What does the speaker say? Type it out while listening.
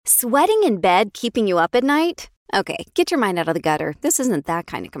Sweating in bed keeping you up at night? Okay, get your mind out of the gutter. This isn't that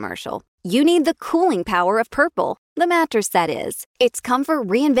kind of commercial. You need the cooling power of Purple, the mattress that is. It's comfort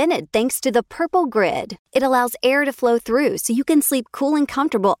reinvented thanks to the Purple Grid. It allows air to flow through so you can sleep cool and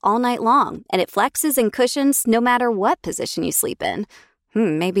comfortable all night long, and it flexes and cushions no matter what position you sleep in.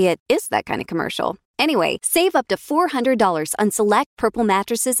 Maybe it is that kind of commercial. Anyway, save up to $400 on select Purple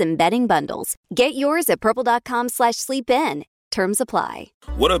mattresses and bedding bundles. Get yours at purple.com/sleepin. Terms apply.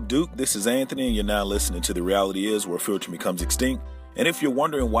 What up, Duke? This is Anthony, and you're now listening to The Reality Is, where filtering becomes extinct. And if you're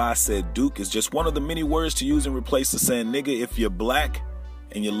wondering why I said Duke, it's just one of the many words to use in replace of saying nigga if you're black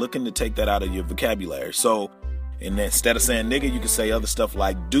and you're looking to take that out of your vocabulary. So instead of saying nigga, you can say other stuff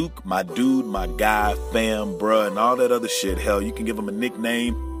like Duke, my dude, my guy, fam, bruh, and all that other shit. Hell, you can give them a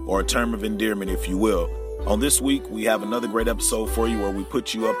nickname or a term of endearment, if you will. On this week, we have another great episode for you where we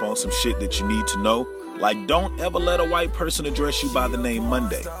put you up on some shit that you need to know. Like, don't ever let a white person address you by the name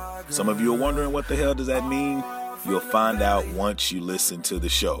Monday. Some of you are wondering what the hell does that mean? You'll find out once you listen to the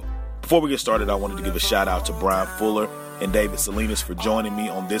show. Before we get started, I wanted to give a shout out to Brian Fuller and David Salinas for joining me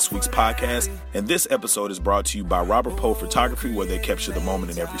on this week's podcast. And this episode is brought to you by Robert Poe Photography, where they capture the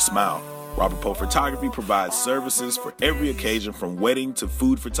moment in every smile. Robert Poe Photography provides services for every occasion from wedding to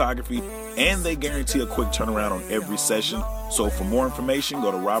food photography, and they guarantee a quick turnaround on every session. So for more information,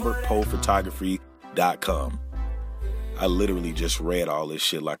 go to robertpoephotography.com. I literally just read all this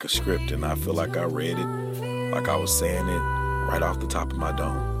shit like a script, and I feel like I read it like I was saying it right off the top of my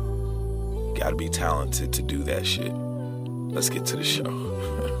dome. Gotta be talented to do that shit. Let's get to the show.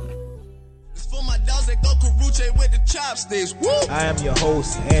 I am your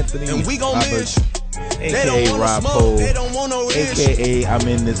host, Anthony, and we gon' miss. a.k.a. Rob Poe, a.k.a. I'm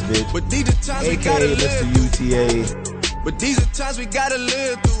in this bitch, but these are times a.k.a. Mr. UTA. But these are times we gotta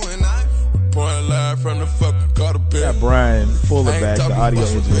live through, and I point live from the fucking got a bit. Got Brian Fuller back, the audio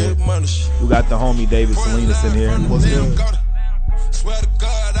engineer. We got the homie David Salinas in here. What's good?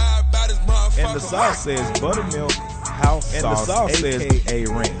 And the sauce says buttermilk house and sauce, the sauce a.k.a.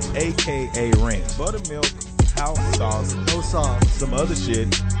 ranch, a.k.a. ranch. Buttermilk house sauce, no sauce, some other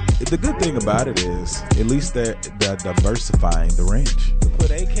shit. The good thing about it is, at least they're diversifying the range. To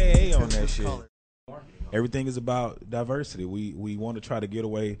put AKA on that shit. Everything is about diversity. We want to try to get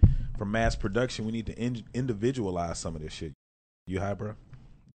away from mass production. We need to individualize some of this shit. You high, bro?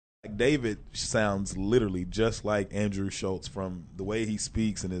 Like David sounds literally just like Andrew Schultz from the way he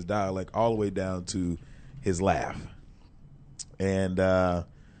speaks and his dialect all the way down to his laugh. And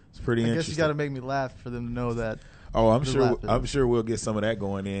it's pretty interesting. I guess you got to make me laugh for them to know that. Oh, I'm sure we'll get some of that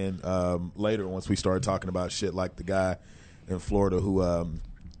going in later once we start talking about shit like the guy in Florida who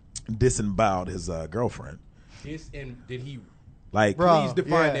disemboweled his girlfriend. And did he? Like, please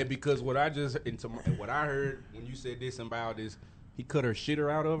define that, because what I heard when you said disemboweled is he cut her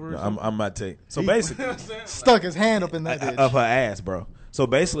shitter out of her. I'm about to take. So basically, stuck his hand up in that ditch of her ass, bro. So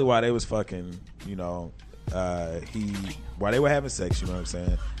basically, while they was fucking, while they were having sex, you know what I'm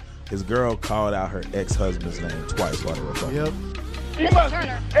saying, his girl called out her ex-husband's name twice while they were fucking.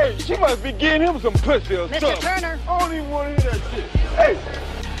 Yep. She must be getting him some pussy or something. Mr. Turner. I don't even want to hear that shit. Hey,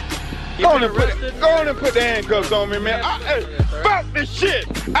 go on and put the handcuffs on me, man. Fuck this shit.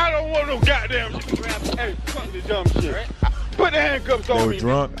 I don't want no goddamn shit. Hey, fuck this dumb shit. Put the handcuffs on me. They were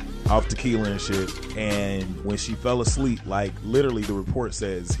drunk, off tequila and shit, and when she fell asleep, like literally the report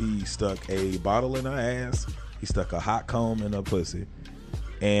says he stuck a bottle in her ass, he stuck a hot comb in her pussy,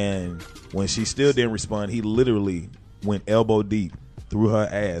 and when she still didn't respond, he literally went elbow deep through her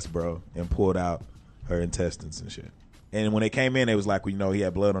ass, bro, and pulled out her intestines and shit. And when they came in, they was like, he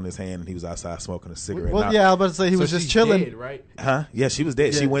had blood on his hand, and he was outside smoking a cigarette. Well, yeah, I was about to say he was just chilling. Dead, right? Huh? Yeah, she was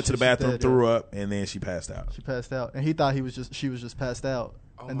dead. Yeah, she went to the bathroom, dead, threw up, and then she passed out. She passed out, and he thought she was just passed out.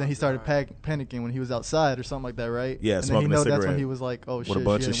 And then he started panicking when he was outside or something like that, right? Yeah, and smoking then a cigarette. That's when he was like, "Oh shit!" With a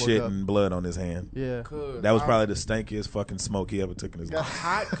bunch of shit and blood on his hand. Yeah, that was probably the stankiest fucking smoke he ever took in his life.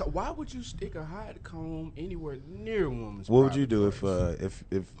 Why would you stick a hot comb anywhere near a woman's? What would you do if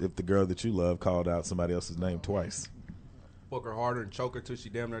the girl that you love called out somebody else's name twice? Fuck her harder and choke her till she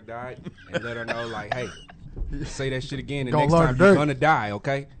damn near died, and let her know, like, hey, say that shit again, and next time you're gonna die,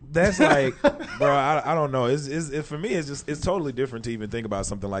 okay? That's like, bro, I don't know. It's for me, it's totally different to even think about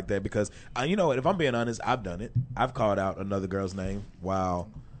something like that, because you know what? If I'm being honest, I've done it. I've called out another girl's name while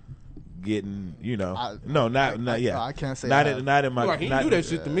getting, I can't say not in my. Like, he do that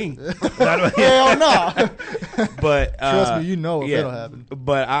shit to me. Hell no. But trust me, if it'll happen.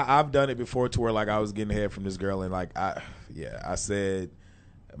 But I've done it before to where, like, I was getting head from this girl, and like I said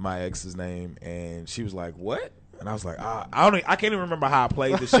my ex's name, and she was like, "What?" And I was like, I can't even remember how I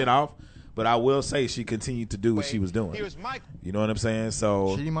played this shit off, But I will say she continued to do what she was doing. You know what I'm saying?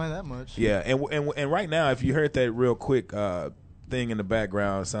 So she didn't mind that much. Yeah, and right now, if you heard that real quick thing in the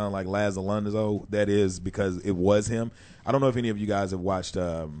background, sound like Laz Alonso. That is because it was him. I don't know if any of you guys have watched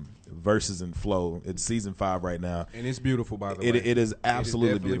Versus and Flow. It's season 5 right now, and it's beautiful. By the way, it is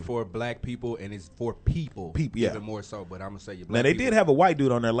absolutely definitely beautiful for black people, and it's for people, yeah, even more so. But I'm gonna say you. Now they did have a white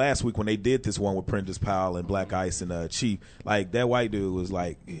dude on there last week when they did this one with Prentice Powell and Black Ice and Chief. Like that white dude was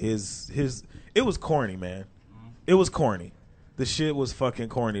like his. It was corny, man. It was corny. The shit was fucking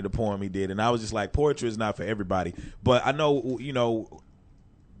corny. The poem he did, and I was just like, poetry is not for everybody. But I know,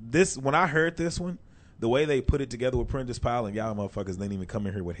 this when I heard this one. The way they put it together with Prentice Powell and y'all motherfuckers didn't even come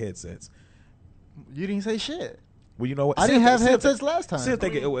in here with headsets. You didn't say shit. Well, you know what? I didn't have headsets last time. I'm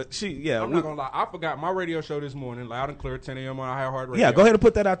not gonna lie. I forgot my radio show this morning, loud and clear, 10 a.m. on iHeart Radio. Yeah, go ahead and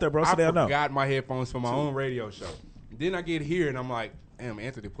put that out there, bro. So I they'll know. forgot my headphones for my own radio show. Then I get here and I'm like, damn,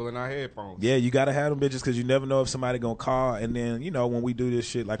 Anthony pulling out headphones. Yeah, you gotta have them bitches because you never know if somebody gonna call. And then when we do this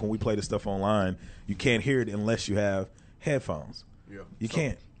shit, like when we play the stuff online, you can't hear it unless you have headphones. Yeah, you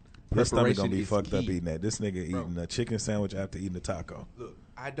can't. Your stomach gonna be fucked up eating that. This nigga eating a chicken sandwich after eating a taco. Look,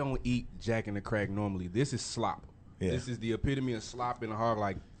 I don't eat Jack in the Crack normally. This is slop. Yeah. This is the epitome of slop in the hog.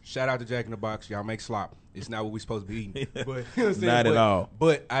 Like, shout out to Jack in the Box. Y'all make slop. It's not what we supposed to be eating. But, not at all.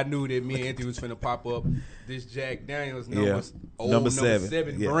 But I knew that me and Anthony was finna pop up this Jack Daniels number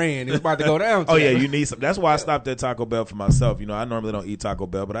 7 brand. It was about to go down. Oh, yeah, you need some. That's why I stopped at Taco Bell for myself. I normally don't eat Taco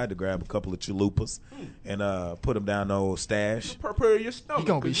Bell, but I had to grab a couple of chalupas and put them down the old stash. Prepare your stomach. You're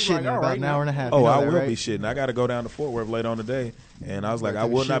going to be shitting in about an hour and a half. Oh, I will be shitting. I got to go down to Fort Worth later on today. And I was like, I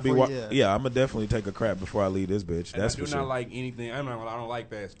will not be. I'm gonna definitely take a crap before I leave this bitch. That's for sure. I do not like anything. I don't like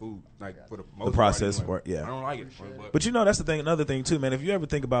fast food. Like for the processed part. Yeah, I don't like it. But that's the thing. Another thing too, man. If you ever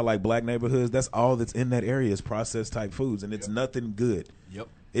think about like black neighborhoods, that's all that's in that area is processed type foods, and it's nothing good. Yep.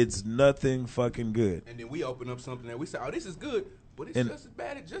 It's nothing fucking good. And then we open up something that we say, oh, this is good. But it's just as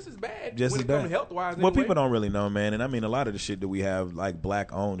bad. It's just as bad. Just when as it bad. comes health-wise. Well, people don't really know, man. And I mean, a lot of the shit that we have, like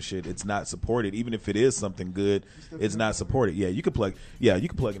black-owned shit, it's not supported. Even if it is something good, it's not supported. Yeah, you can plug. Yeah, you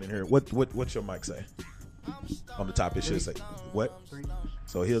can plug it in here. What's your mic say? On the top, it should say what?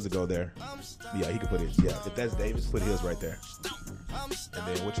 So his will go there. Yeah, he can put it. Yeah, if that's Davis, put his right there. And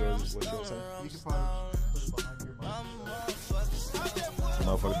then what's yours say? You can probably put it behind your mic.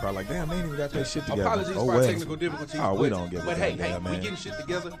 Motherfuckers probably like, damn, they ain't even got that shit together. Apologies for our technical difficulties. Oh, we don't give a But hey, man. we getting shit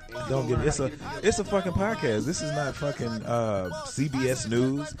together. Don't give it's a fucking podcast. This is not fucking CBS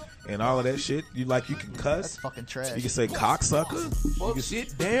News and all of that shit. You can cuss. That's fucking trash. You can say cocksucker. Fuck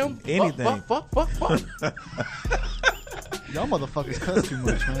shit, damn, anything. Fuck. Y'all motherfuckers cuss too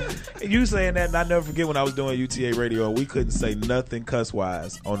much, man. You saying that, and I never forget when I was doing UTA radio, and we couldn't say nothing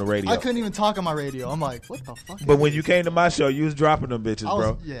cuss-wise on the radio. I couldn't even talk on my radio. I'm like, what the fuck? But when you came to my show, you was dropping them bitches,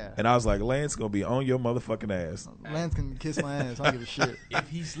 bro. Yeah. And I was like, Lance gonna be on your motherfucking ass. Lance can kiss my ass. I don't give a shit. If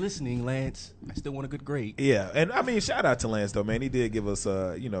he's listening, Lance, I still want a good grade. Yeah, and I mean, shout out to Lance though, man. He did give us,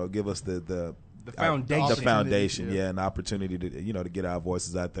 the foundation. The foundation, yeah, an opportunity to to get our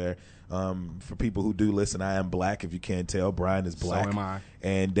voices out there. For people who do listen, I am black. If you can't tell, Brian is black. So am I.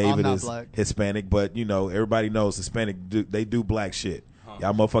 And David is black. Hispanic. But everybody knows Hispanic they do black shit.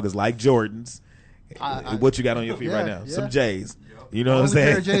 Y'all motherfuckers like Jordans. What you got on your feet right now? Yeah. Some J's. You know what I'm saying?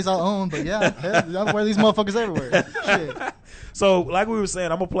 A pair of J's I own, but yeah, I wear these motherfuckers everywhere. Shit. So, like we were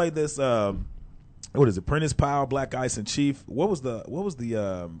saying, I'm gonna play this. What is it? Prentice Powell, Black Ice and Chief. What was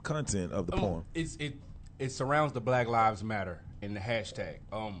the content of the poem? It surrounds the Black Lives Matter and the hashtag.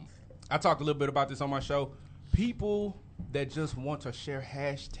 I talked a little bit about this on my show. People that just want to share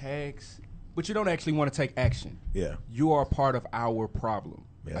hashtags, but you don't actually want to take action. Yeah, you are part of our problem.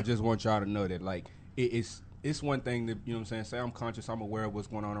 Yeah. I just want y'all to know that, like, it's one thing that, you know what I'm saying, say I'm conscious, I'm aware of what's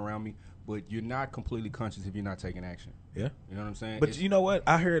going on around me, but you're not completely conscious if you're not taking action. Yeah. You know what I'm saying? But you know what?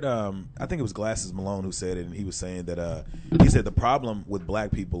 I heard, I think it was Glasses Malone who said it, and he was saying that, he said the problem with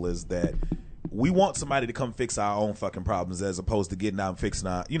black people is that we want somebody to come fix our own fucking problems as opposed to getting out and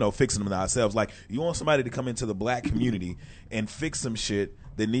fixing them ourselves. Like, you want somebody to come into the black community and fix some shit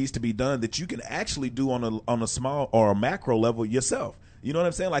that needs to be done that you can actually do on a small or a macro level yourself. You know what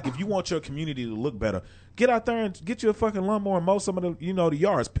I'm saying? Like, if you want your community to look better, get out there and get you a fucking lawnmower and mow some of the, the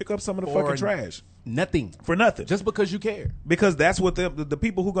yards. Pick up some of the fucking trash. Nothing. For nothing. Just because you care. Because that's what the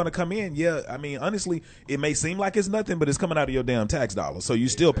people who are going to come in, yeah, I mean, honestly, it may seem like it's nothing, but it's coming out of your damn tax dollars. So you're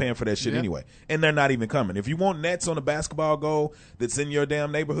still paying for that shit anyway. And they're not even coming. If you want nets on a basketball goal that's in your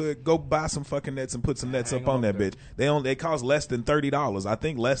damn neighborhood, go buy some fucking nets and put some nets up on that bitch. They cost less than $30. I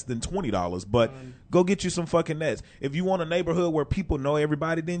think less than $20. But Go get you some fucking nets. If you want a neighborhood where people know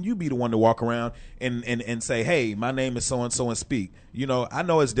everybody, then you be the one to walk around and say, hey, my name is so-and-so and speak. You know, I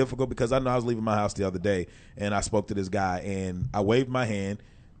know it's difficult because I know I was leaving my house the other day and I spoke to this guy and I waved my hand.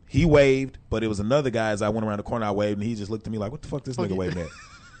 He waved, but it was another guy as I went around the corner, I waved, and he just looked at me like, what the fuck this nigga waving at?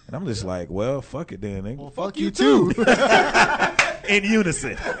 And I'm just like, well, fuck it then. Nigga. Well, fuck you too. In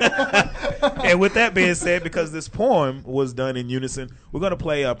unison. And with that being said, because this poem was done in unison, we're going to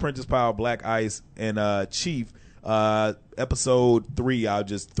play Prentice Powell, Black Ice, and Chief. Episode 3, I'll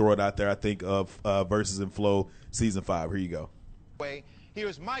just throw it out there, I think, of Verses and Flow Season 5. Here you go.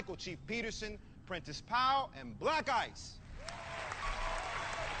 Here's Michael Chief Peterson, Prentice Powell, and Black Ice.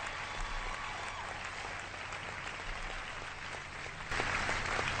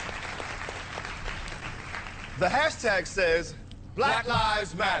 The hashtag says Black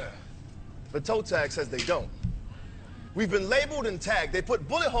Lives Matter. The toe tag says they don't. We've been labeled and tagged. They put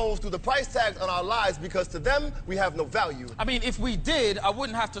bullet holes through the price tags on our lives because to them, we have no value. I mean, if we did, I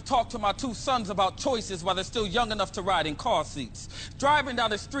wouldn't have to talk to my 2 sons about choices while they're still young enough to ride in car seats. Driving down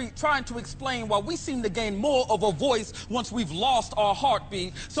the street, trying to explain why we seem to gain more of a voice once we've lost our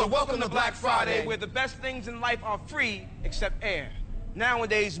heartbeat. So welcome to Black Friday, where the best things in life are free except air.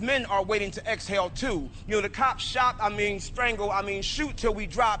 Nowadays, men are waiting to exhale too. You know, the cops shot, strangle, shoot till we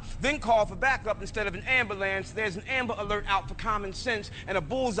drop, then call for backup instead of an ambulance. There's an Amber Alert out for common sense, and a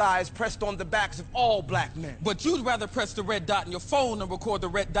bullseye is pressed on the backs of all black men. But you'd rather press the red dot in your phone and record the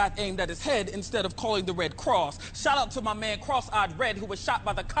red dot aimed at his head instead of calling the Red Cross. Shout out to my man Cross-Eyed Red, who was shot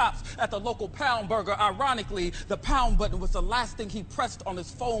by the cops at the local Pound Burger. Ironically, the pound button was the last thing he pressed on his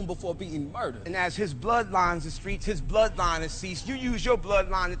phone before being murdered. And as his blood lines the streets, his bloodline has ceased. You use your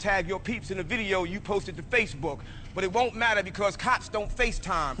bloodline to tag your peeps in a video you posted to Facebook. But it won't matter because cops don't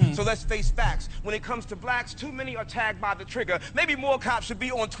FaceTime. So let's face facts. When it comes to blacks, too many are tagged by the trigger. Maybe more cops should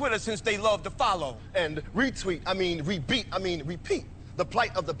be on Twitter since they love to follow. And repeat. The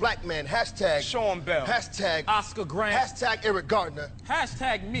plight of the black man. Hashtag Sean Bell. Hashtag Oscar Grant. Hashtag Eric Gardner.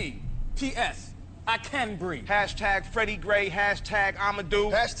 Hashtag me. P.S. I can breathe. Hashtag Freddie Gray. Hashtag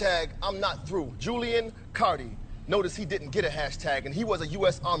Amadou. Hashtag I'm not through. Julian Cardi. Notice he didn't get a hashtag, and he was a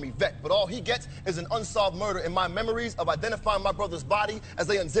U.S. Army vet, but all he gets is an unsolved murder in my memories of identifying my brother's body as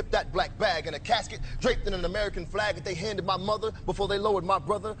they unzipped that black bag in a casket draped in an American flag that they handed my mother before they lowered my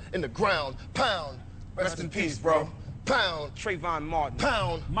brother in the ground. Pound. Rest in peace, bro. Pound. Trayvon Martin.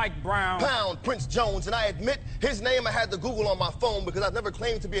 Pound. Mike Brown. Pound. Prince Jones. And I admit his name I had to Google on my phone because I've never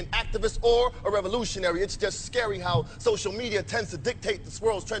claimed to be an activist or a revolutionary. It's just scary how social media tends to dictate this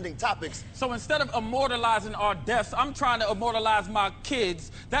world's trending topics. So instead of immortalizing our deaths, I'm trying to immortalize my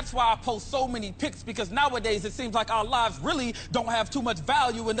kids. That's why I post so many pics, because nowadays it seems like our lives really don't have too much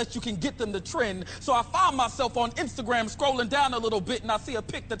value unless you can get them to trend. So I find myself on Instagram scrolling down a little bit and I see a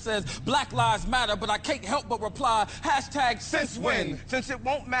pic that says Black Lives Matter, but I can't help but reply, hashtag since when? Since it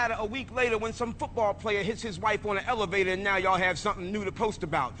won't matter a week later when some football player hits his wife on an elevator and now y'all have something new to post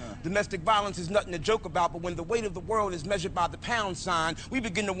about. Domestic violence is nothing to joke about, but when the weight of the world is measured by the pound sign, we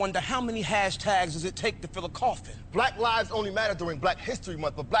begin to wonder how many hashtags does it take to fill a coffin? Black lives only matter during Black History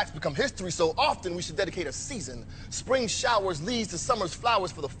Month, but blacks become history so often we should dedicate a season. Spring showers leads to summer's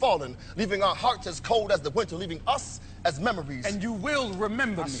flowers for the fallen, leaving our hearts as cold as the winter, leaving us as memories. And you will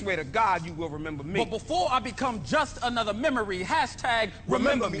remember me. I swear to God you will remember me. But before I become just another memory, hashtag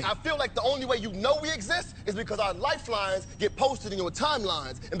remember me. I feel like the only way you know we exist is because our lifelines get posted in your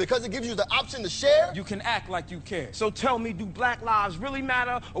timelines. And because it gives you the option to share, you can act like you care. So tell me, do black lives really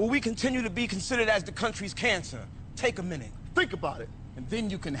matter, or will we continue to be considered as the country's cancer? Take a minute. Think about it. And then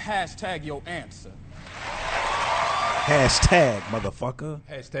you can hashtag your answer. Hashtag, motherfucker.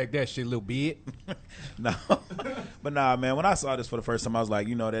 Hashtag that shit, little bit. No. But nah, man, when I saw this for the first time, I was like,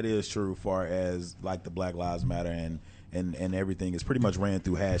 you know, that is true far as like the Black Lives Matter and everything is pretty much ran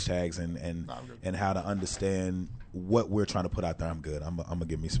through hashtags and how to understand what we're trying to put out there. I'm good. I'm gonna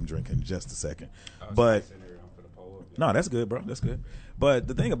give me some drink in just a second. But no, that's good, bro. That's good. But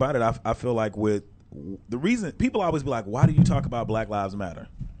the thing about it, I feel like with the reason people always be like, why do you talk about Black Lives Matter?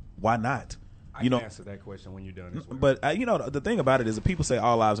 Why not? I can answer that question when you're done as well. But you know, the thing about it is that people say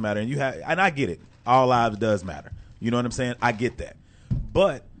all lives matter, and I get it. All lives does matter. You know what I'm saying? I get that.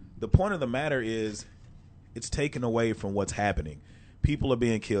 But the point of the matter is, it's taken away from what's happening. People are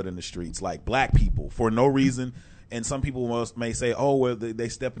being killed in the streets, like black people, for no reason. And some people may say, oh, well, they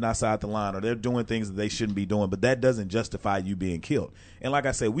stepping outside the line, or they're doing things that they shouldn't be doing. But that doesn't justify you being killed. And like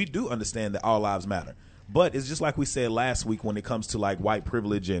I said, we do understand that all lives matter. But it's just like we said last week when it comes to like white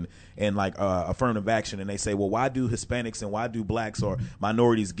privilege and like affirmative action, and they say, well, why do Hispanics and why do blacks or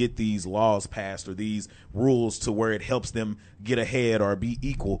minorities get these laws passed or these rules to where it helps them get ahead or be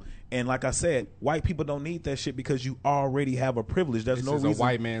equal? And like I said, white people don't need that shit because you already have a privilege. There's no reason. This is a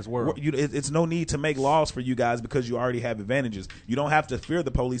white man's world. It's no need to make laws for you guys because you already have advantages. You don't have to fear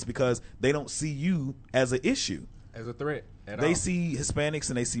the police because they don't see you as an issue. As a threat. They see Hispanics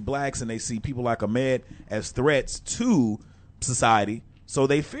and they see blacks and they see people like Ahmed as threats to society, so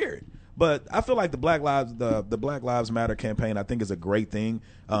they fear it. But I feel like the Black Lives Matter campaign, I think, is a great thing.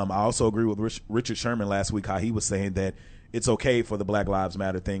 I also agree with Richard Sherman last week, how he was saying that it's okay for the Black Lives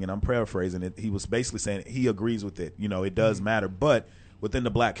Matter thing, and I'm paraphrasing it. He was basically saying he agrees with it. You know, it does matter, but within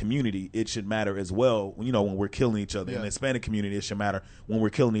the black community, it should matter as well. You know, when we're killing each other. In the Hispanic community, it should matter when we're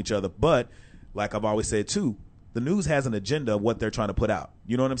killing each other. But like I've always said too, the news has an agenda of what they're trying to put out.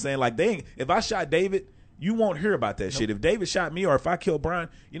 You know what I'm saying? Like if I shot David, you won't hear about that shit. If David shot me or if I kill Brian,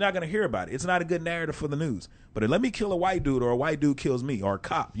 you're not going to hear about it. It's not a good narrative for the news. But if let me kill a white dude or a white dude kills me or a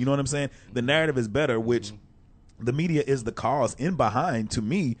cop, you know what I'm saying? The narrative is better, which the media is the cause in behind, to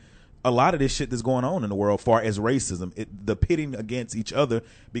me, a lot of this shit that's going on in the world far as racism, the pitting against each other,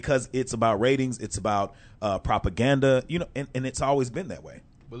 because it's about ratings, it's about propaganda, you know, and it's always been that way.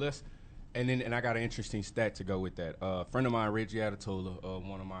 But and I got an interesting stat to go with that. A friend of mine, Reggie Adatola,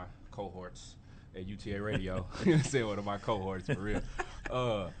 one of my cohorts at UTA Radio, say one of my cohorts for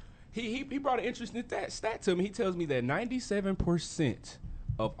real. He brought an interesting stat to me. He tells me that 97%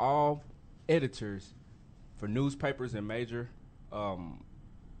 of all editors for newspapers and major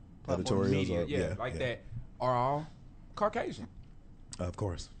editorials media, that are all Caucasian. Of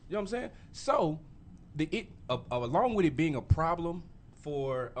course. You know what I'm saying? So along with it being a problem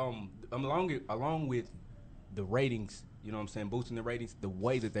for along with the ratings, you know what I'm saying, boosting the ratings, the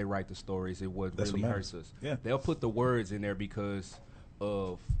way that they write the stories, really hurts us. Yeah. They'll put the words in there because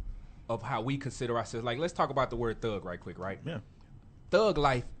of how we consider ourselves. Like, let's talk about the word thug right quick, right? Yeah. Thug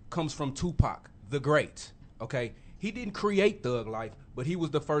life comes from Tupac, the Great. Okay? He didn't create thug life, but he was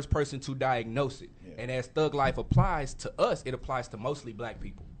the first person to diagnose it. Yeah. And as thug life applies to us, it applies to mostly black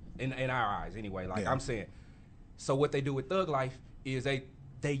people in our eyes anyway. Like I'm saying. So what they do with thug life is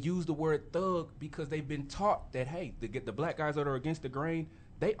they use the word thug because they've been taught that, hey, to get the black guys that are against the grain,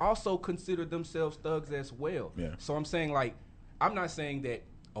 they also consider themselves thugs as well. Yeah. So I'm saying, like, I'm not saying that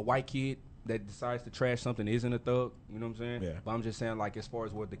a white kid that decides to trash something isn't a thug, you know what I'm saying? Yeah. But I'm just saying, like, as far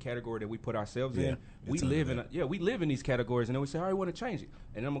as what the category that we put ourselves in, we live in these categories, and then we say, all right, we want to change it.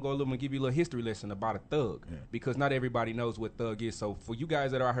 And I'm going to give you a little history lesson about a thug, because not everybody knows what thug is. So for you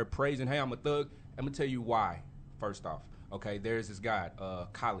guys that are out here praising, hey, I'm a thug, I'm going to tell you why, first off. Okay, there's this guy,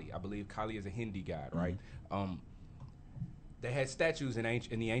 Kali. I believe Kali is a Hindi god, right? They had statues in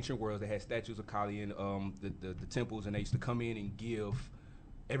the ancient world. They had statues of Kali in the temples, and they used to come in and give.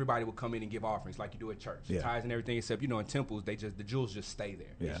 Everybody would come in and give offerings like you do at church, tithes and everything. Except, in temples, the jewels just stay there.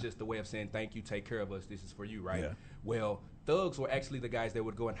 Yeah. It's just the way of saying thank you, take care of us. This is for you, right? Yeah. Well, thugs were actually the guys that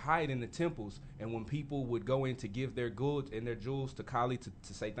would go and hide in the temples, and when people would go in to give their goods and their jewels to Kali to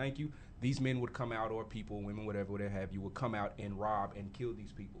say thank you, these men would come out, or people, women, whatever they have you, would come out and rob and kill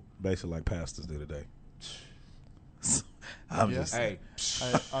these people. Basically like pastors do today. I'm just saying.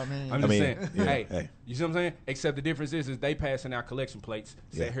 Hey, you see what I'm saying? Except the difference is they passing out collection plates,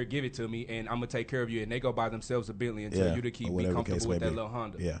 say, here, give it to me, and I'm going to take care of you, and they go buy themselves a Bentley and tell you to be comfortable with that little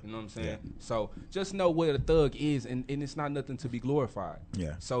Honda. Yeah. You know what I'm saying? Yeah. So just know what a thug is, and it's not nothing to be glorified.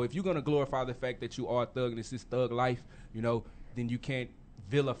 Yeah. So if you're going to glorify the fact that you are a thug and it's this thug life, then you can't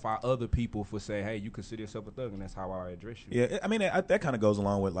vilify other people for saying, hey, you consider yourself a thug, and that's how I address you. Yeah, I mean, that kind of goes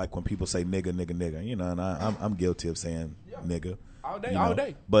along with, like, when people say nigga, and I'm guilty of saying nigga. All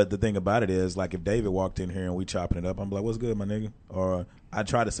day. But the thing about it is, like, if David walked in here and we chopping it up, I'm like, what's good, my nigga? Or I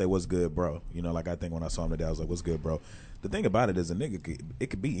try to say, what's good, bro? Like, I think when I saw him today, I was like, what's good, bro? The thing about it is a nigga, it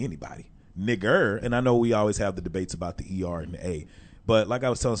could be anybody. Nigger, and I know we always have the debates about the ER and the A, but like I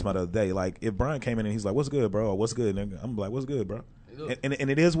was telling somebody the other day, like, if Brian came in and he's like, what's good, bro? Or what's good, nigga? I'm like, what's good, bro? And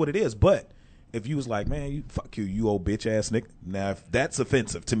it is what it is. But if you was like, man, fuck you old bitch ass nigga. Now, if that's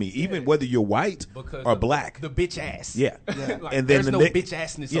offensive to me, even whether you're white or black, the bitch ass. Yeah. Like, and then there's no bitch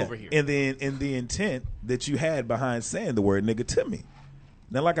assness over here. And then the intent that you had behind saying the word nigga to me.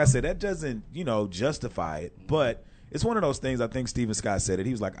 Now, like I said, that doesn't justify it, but it's one of those things. I think Stephen Scott said it.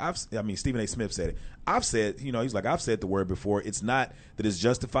 He was like, Stephen A. Smith said it. I've said, he's like, I've said the word before. It's not that it's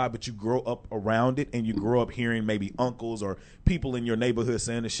justified, but you grow up around it, and you grow up hearing maybe uncles or people in your neighborhood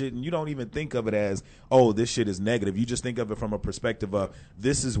saying the shit, and you don't even think of it as, oh, this shit is negative. You just think of it from a perspective of,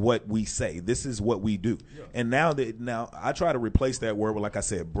 this is what we say. This is what we do. Yeah. And now I try to replace that word with, like I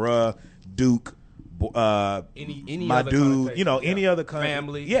said, bruh, duke, Any my other dude, connotation. you know, any other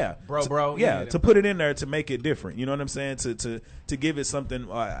family, yeah, bro, yeah, to put it in there to make it different. You know what I'm saying? To give it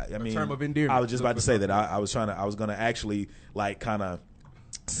something. I mean, term of endearment. I was just about to say that I was going to actually like kind of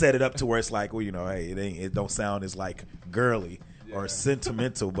set it up to where it's like, well, you know, hey, it don't sound as like girly or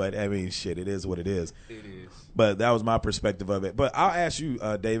sentimental, but I mean, shit, it is what it is. It is. But that was my perspective of it. But I'll ask you,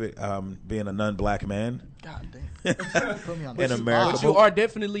 David, being a non-black man. God damn. Put me on the in spot. America. But you are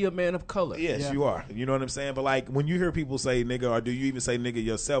definitely a man of color. Yes, you are. You know what I'm saying? But like when you hear people say nigga, or do you even say nigga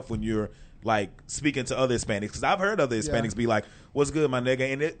yourself when you're like speaking to other Hispanics? Because I've heard other Hispanics be like, "What's good, my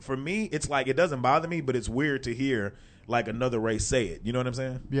nigga?" And for me, it's like it doesn't bother me, but it's weird to hear like another race say it. You know what I'm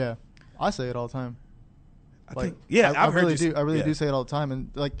saying? Yeah, I say it all the time. I really do. I really do say it all the time,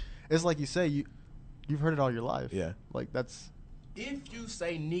 and like it's like you say you've heard it all your life. Yeah, like that's. If you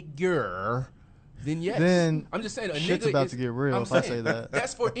say nigger, then yes. Then I'm just saying a shit's nigga about is, to get real if I say that.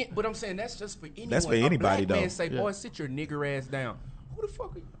 That's for, but I'm saying that's just for anyone. That's for anybody, a black though. Man say, boy, sit your nigger ass down. Who the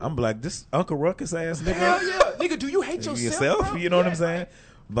fuck are you? I'm like this Uncle Ruckus ass nigga. Hell yeah, nigga. Do you hate yourself? Bro? You know what I'm saying?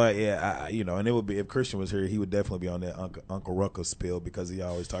 But yeah, you know, and it would be if Christian was here, he would definitely be on that Uncle Ruckus spill because he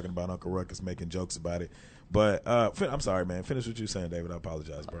always talking about Uncle Ruckus making jokes about it. But I'm sorry, man. Finish what you saying, David. I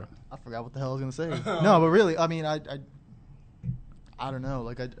apologize, bro. I forgot what the hell I was gonna say. No, but really, I mean, I don't know.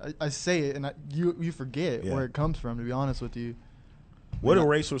 Like I say it, and you forget where it comes from. To be honest with you, what are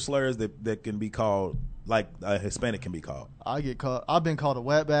racial slurs that can be called like a Hispanic can be called? I've been called a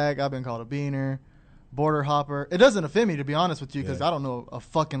wetback. I've been called a beaner, border hopper. It doesn't offend me, to be honest with you, because I don't know a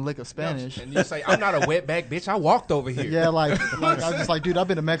fucking lick of Spanish. And you say I'm not a wetback, bitch. I walked over here. Yeah, like I was just like, dude, I've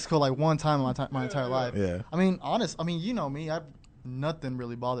been to Mexico like one time in my entire life. Yeah. I mean, you know me. Nothing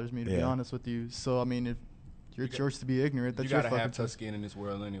really bothers me, to be honest with you. So I mean, if you're yours to be ignorant, that's your fucking. You gotta have tough skin in this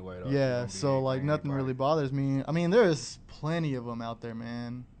world anyway, though. Yeah, so like nothing really bothers me. I mean, there's plenty of them out there,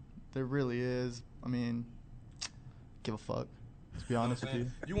 man. There really is. I mean, give a fuck. To be honest with you.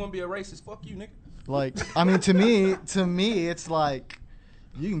 You want to be a racist? Fuck you, nigga. Like, I mean, to me, it's like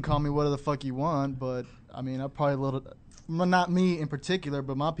you can call me whatever the fuck you want, but I mean, I'm probably not me in particular,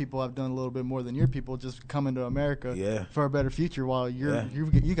 but my people have done a little bit more than your people just coming to America for a better future while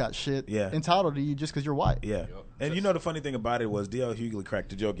you got shit entitled to you just because you're white. Yeah. Yep. And you know the funny thing about it was D.L. Hughley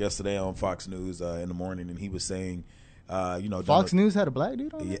cracked a joke yesterday on Fox News in the morning, and he was saying, Fox News had a black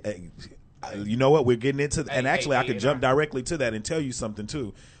dude on it? You know what? We're getting into and actually I could jump directly to that and tell you something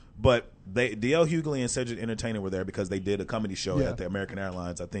too. But D.L. Hughley and Cedric Entertainer were there because they did a comedy show at the American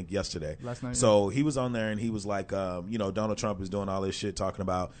Airlines, I think, yesterday. Last night. So he was on there and he was like, Donald Trump is doing all this shit talking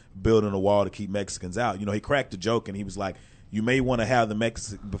about building a wall to keep Mexicans out. You know, he cracked a joke and he was like, you may want to have the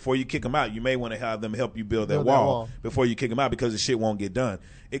Mexicans, before you kick them out, you may want to have them help you build that wall before you kick them out because the shit won't get done.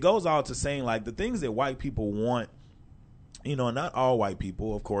 It goes all to saying, like, the things that white people want, you know, not all white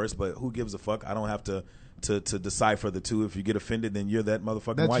people, of course, but who gives a fuck? I don't have to decipher the two. If you get offended, then you're that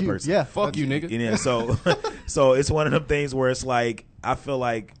motherfucking white person. Yeah, fuck you, nigga. Yeah, so it's one of them things where it's like I feel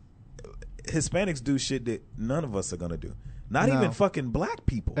like Hispanics do shit that none of us are gonna do. Not even fucking black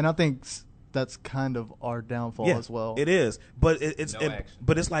people. And I think that's kind of our downfall as well. It is, but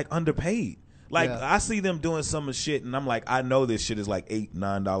but it's like underpaid. Like I see them doing some shit, and I'm like, I know this shit is like $8,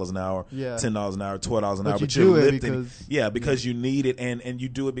 $9 an hour, $10 an hour, $12 an hour, but you're lifting, because you need it, and you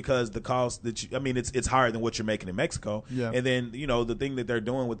do it because the cost that it's higher than what you're making in Mexico. Yeah. And then the thing that they're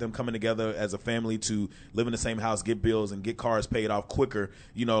doing with them coming together as a family to live in the same house, get bills, and get cars paid off quicker.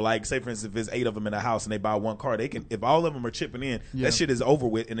 Like say for instance, if there's 8 of them in a house and they buy one car, they can, if all of them are chipping in, that shit is over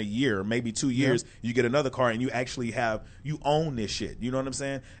with in a year, maybe 2 years. You get another car and you actually you own this shit. You know what I'm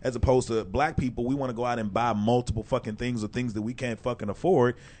saying? As opposed to black people, we want to go out and buy multiple fucking things or things that we can't fucking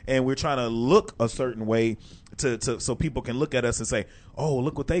afford, and we're trying to look a certain way to so people can look at us and say, oh,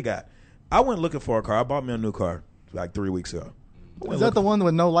 look what they got. I went looking for a car. I bought me a new car like 3 weeks ago. Is that the one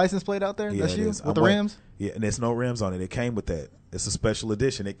with no license plate out there? Yeah, that's you is. with the rims? Yeah, and there's no rims on it. It came with that. It's a special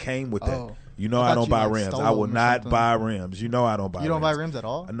edition. It came with that. Oh. You know I don't buy rims. I will not buy rims. You know I don't buy rims. You don't buy rims at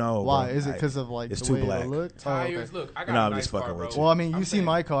all? No. Why? Is it because of like it's the too way black. it look? Tires, look, I got no, a I'm nice just fucking car, with bro. you. Well, I mean, you see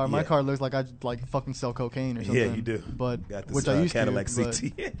my car. My car looks like I like fucking sell cocaine or something. Yeah, you do. But got this, which I used Cadillac to.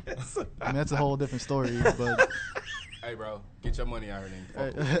 CT. I mean, that's a whole different story. But hey, bro, get your money out here,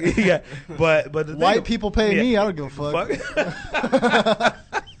 then. Yeah, but the white people pay me. I don't give a fuck.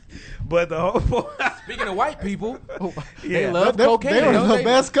 But the whole point. Speaking of white people, they love cocaine. They're the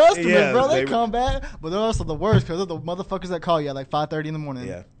best customers, bro. They they come back, but they're also the worst because they're the motherfuckers that call you at like 5:30 in the morning.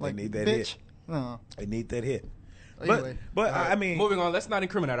 Yeah, like, they need that bitch. hit. No. They need that hit. Anyway. But I mean, moving on. Let's not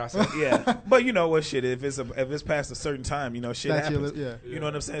incriminate ourselves. Yeah, but you know what, shit. If it's past a certain time, you know, shit happens. Yeah. You know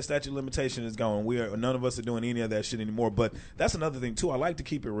what I'm saying? Statute of limitation is gone. None of us are doing any of that shit anymore. But that's another thing too. I like to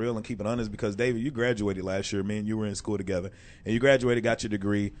keep it real and keep it honest because David, you graduated last year. Me and you were in school together, and you graduated, got your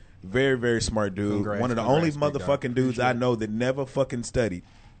degree. Very, very smart dude. One of the only motherfucking dudes I know that never fucking studied,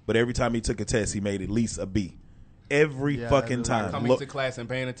 but every time he took a test, he made at least a B. Every fucking time. Coming to class and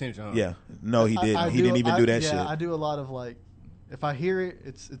paying attention. Huh? Yeah. No, he didn't. He didn't even do that shit. Yeah, I do a lot of like, if I hear it,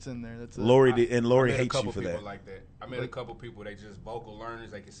 it's in there. That's it. Lori hates you for that. Like that. I met a couple people. They just vocal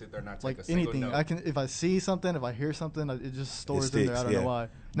learners. They can sit there and not take like a single anything. note. I can if I see something, if I hear something, it just stores sticks, in there. I don't know why.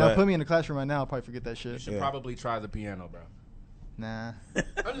 But Now put me in the classroom right now, I'll probably forget that shit. You should probably try the piano, bro. Nah.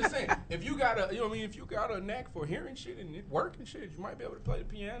 I'm just saying, if you got if you got a knack for hearing shit and it working shit, you might be able to play the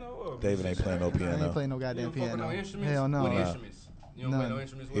piano. Or David ain't playing no piano. I ain't playing no goddamn piano. No instruments? Hell no. What instruments? You don't play no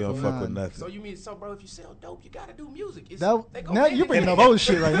instruments? He don't fuck with nothing. So you mean, bro, if you sell dope, you gotta do music. Now you're bringing up old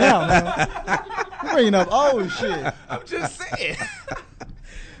shit right now, man. You're bringing up old shit. I'm just saying.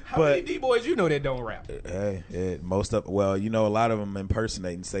 How many D-boys you know that don't rap? Hey, you know, a lot of them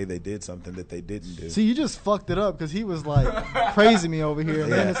impersonate and say they did something that they didn't do. See, you just fucked it up because he was like praising me over here,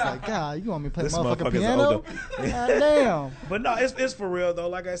 and then it's like, God, you want me to play This motherfucking motherfucker's piano? God damn. But no, it's for real though.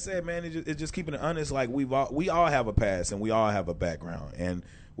 Like I said, man, it's just keeping it honest. Like we all have a past and we all have a background and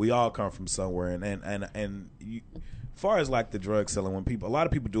we all come from somewhere. And you, far as like the drug selling, a lot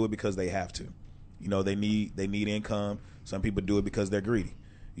of people do it because they have to. You know, they need income. Some people do it because they're greedy.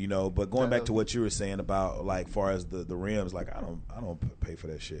 You know, but going back to what you were saying about like far as the rims, like I don't pay for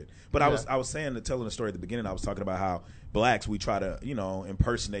that shit. But I was saying telling the story at the beginning, I was talking about how blacks, we try to, you know,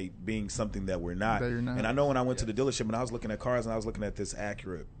 impersonate being something that we're not. And I know when I went to the dealership and I was looking at cars and I was looking at this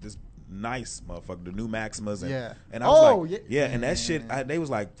Acura, this nice motherfucker, the new Maximas, and I was and that shit they was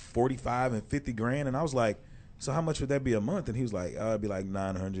like 45 and 50 grand, and I was like, so how much would that be a month? And he was like, it'd be like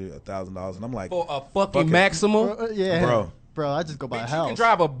 $900, $1,000, and I'm like, for a fucking Maxima, Bro, I just go buy a house. You can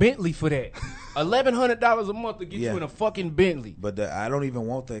drive a Bentley for that. $1,100 a month to get you in a fucking Bentley. But I don't even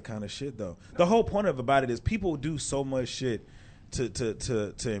want that kind of shit though. The whole point about it is people do so much shit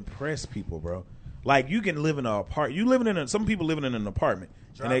to impress people, bro. Like you can live in an apartment. Some people living in an apartment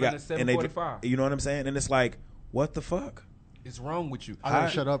and they got you know what I'm saying? And it's like, what the fuck? It's wrong with you. I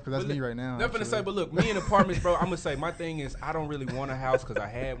gotta shut up because that's me right now. I'm gonna say, but look, me in apartments, bro. I'm gonna say my thing is I don't really want a house because I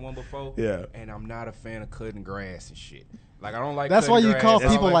had one before. Yeah. And I'm not a fan of cutting grass and shit. Like I don't like. That's why you grass. call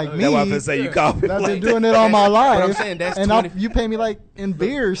people like me. That's why I say you call people. I've been doing it all my life. But I'm saying that's you pay me like in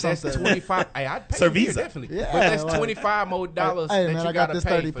beer or something. That's 25. Hey, I'd pay beer, definitely. Yeah, but that's $25 more dollars that you gotta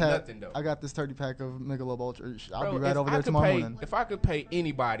pay for nothing though. I got this 30-pack of Michelob Ultra. I'll Bro, be right over there tomorrow morning. If I could pay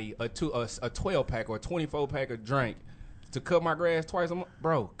anybody a 12-pack or a 24-pack of drink to cut my grass twice a month,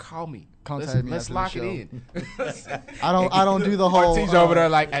 bro, call me. Contact me. Let's lock it in. I don't do the whole. Martins over there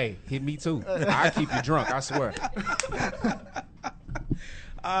like, hey, hit me too. I keep you drunk. I swear.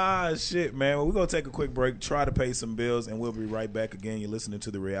 Shit, man. Well, we're going to take a quick break, try to pay some bills, and we'll be right back again. You're listening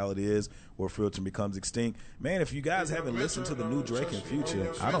to The Reality Is, where Filter becomes extinct. Man, if you guys haven't listened to the new Drake and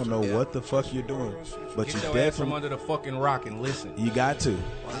Future, I don't know what the fuck you're doing, but Get you your definitely ass from under the fucking rock and listen. You got to.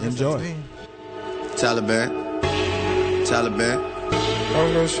 Enjoy. Taliban.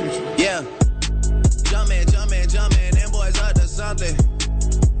 I'm gonna shoot you. Yeah. Jumpin', them boys up to something.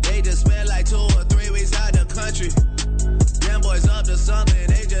 They just spent like 2 or 3 weeks out the country. Them boys up to something,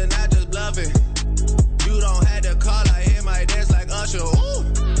 they just not just bluffing. You don't have to call, I hear my dance like Usher. Ooh.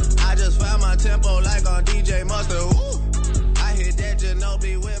 I just found my tempo like on DJ Mustard. Ooh. I hit that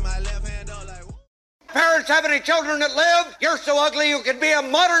Ginobili with my left hand on like. Ooh. Parents have any children that live? You're so ugly you could be a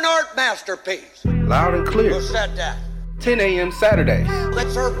modern art masterpiece. Loud and clear. Who said that? 10 a.m. Saturdays.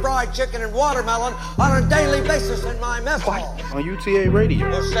 That serve fried chicken and watermelon on a daily basis in my mess hall. On UTA Radio.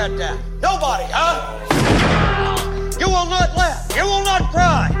 Who said that? Nobody, huh? You will not laugh. You will not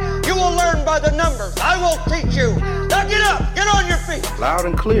cry. You will learn by the numbers. I will teach you. Now get up. Get on your feet. Loud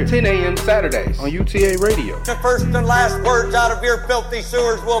and clear. 10 a.m. Saturdays on UTA Radio. The first and last words out of your filthy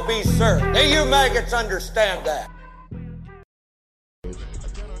sewers will be, sir. Do you maggots understand that?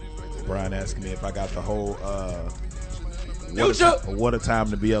 Brian asking me if I got the whole what a time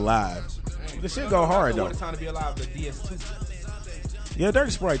to be alive. The shit go hard though. What a time to be alive, the DS2. Yeah,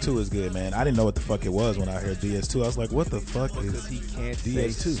 Dirty Sprite 2 is good, man. I didn't know what the fuck it was when I heard DS2. I was like, what the fuck is he can't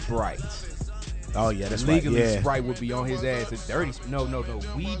DS2? say Sprite. Oh yeah, that's legally right. Yeah. Sprite would be on his ass. It's dirty. No.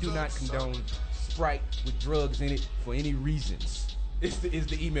 We do not condone Sprite with drugs in it for any reasons. Is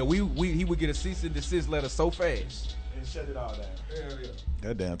the email. He would get a cease and desist letter so fast. And shut it all down. Yeah.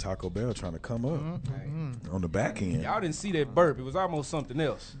 That damn Taco Bell trying to come up on the back end. Y'all didn't see that burp. It was almost something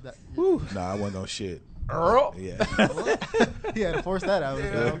else. Nah, I wasn't on shit. Earl. Yeah. He had to force that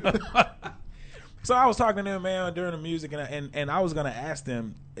out. So I was talking to him, man, during the music, and I was gonna ask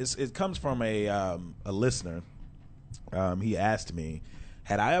them. It comes from a listener. He asked me,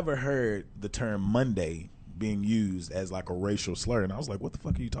 had I ever heard the term Monday being used as like a racial slur? And I was like, what the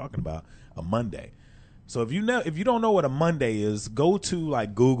fuck are you talking about? A Monday? So if you don't know what a Monday is, go to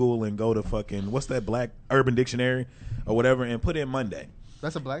like Google and go to fucking what's that Black Urban Dictionary or whatever and put in Monday.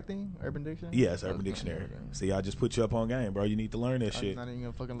 That's a black thing? Urban Dictionary? Yes, Urban Dictionary. See, I just put you up on game, bro. You need to learn that shit. I'm not even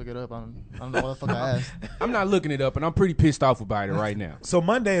gonna fucking look it up. I don't know what the fuck I asked. I'm not looking it up, and I'm pretty pissed off about it right now. So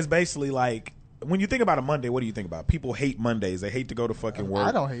Monday is basically like, when you think about a Monday, what do you think about? People hate Mondays. They hate to go to fucking work.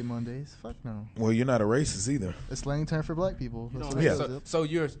 I don't hate Mondays. Fuck no. Well, you're not a racist either. It's slang term for black people. So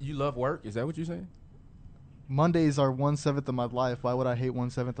you love work? Is that what you're saying? Mondays are 1/7 of my life. Why would I hate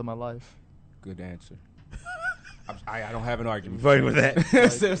 1/7 of my life? Good answer. I don't have an argument. Fight with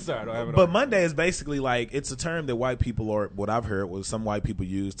that. Sorry, I don't have an argument. But Monday is basically like, it's a term that white people, or what I've heard was some white people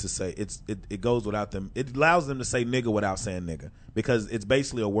use to say it goes without them. It allows them to say nigga without saying nigga, because it's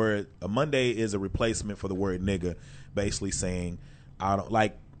basically a word. A Monday is a replacement for the word nigga, basically saying, I don't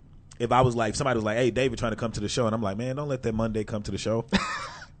like. If I was like, somebody was like, hey, David trying to come to the show, and I'm like, man, don't let that Monday come to the show.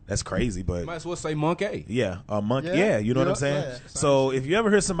 That's crazy, but might as well say monkey. Yeah, a monkey. Yeah, you know what I'm saying. Yeah. So if you ever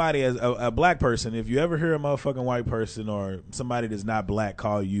hear somebody as a black person, if you ever hear a motherfucking white person or somebody that's not black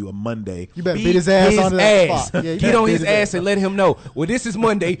call you a Monday, you better beat his ass on that spot. Yeah, get on his ass and let him know. Well, this is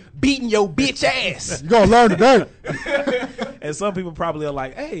Monday, beating your bitch ass. You gonna learn today. And some people probably are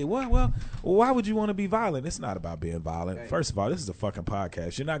like, hey, well, why would you want to be violent? It's not about being violent. Okay. First of all, this is a fucking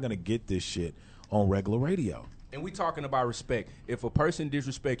podcast. You're not gonna get this shit on regular radio. And we talking about respect. If a person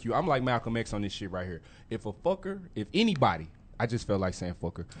disrespect you, I'm like Malcolm X on this shit right here. If anybody, I just felt like saying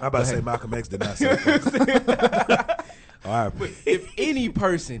fucker. I'm about to say Malcolm X did not say fucker. All right. But if any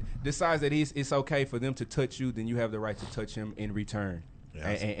person decides that it's okay for them to touch you, then you have the right to touch him in return,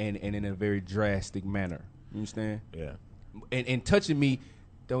 and in a very drastic manner. You understand? Yeah. And touching me,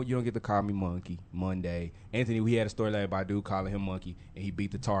 you don't get to call me monkey Monday. Anthony, we had a story like about a dude calling him monkey, and he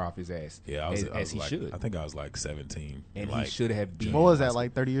beat the tar off his ass. Yeah, as he should. I think I was like 17, and like, he should have beat. What was that,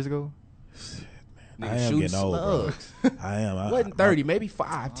 like 30 years ago? I am getting old, bro. I am. Wasn't 30, maybe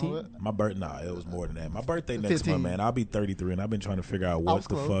 5, 10. My birthday, it was more than that. My birthday next month, man. I'll be 33, and I've been trying to figure out what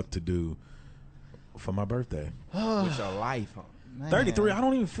the fuck to do for my birthday. With your life, huh? Man. 33. I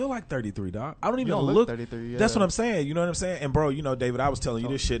don't even feel like 33, dog. I don't even look 33. Yeah. That's what I'm saying. You know what I'm saying? And bro, you know, David, I was telling you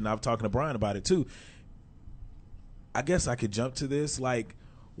this shit, and I was talking to Brian about it too. I guess I could jump to this. Like,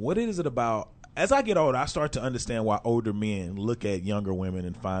 what is it about? As I get older, I start to understand why older men look at younger women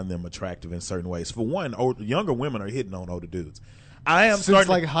and find them attractive in certain ways. For one, younger women are hitting on older dudes. I am since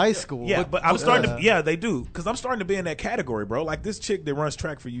like high school. Yeah, but I'm starting to. Yeah, they do, because I'm starting to be in that category, bro. Like this chick that runs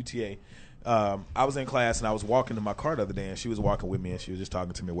track for UTA. I was in class and I was walking to my car the other day, and she was walking with me, and she was just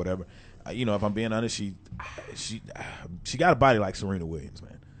talking to me or whatever. You know, if I'm being honest, she got a body like Serena Williams,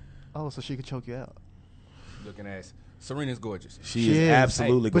 man. Oh, so she could choke you out. Looking ass. Serena's gorgeous. She is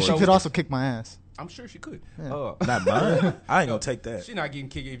absolutely gorgeous. But she could also kick my ass. I'm sure she could. Yeah. Not mine. I ain't gonna take that. She's not getting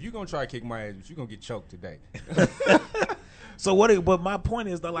kicked. If you're gonna try to kick my ass, you're gonna get choked today. So but my point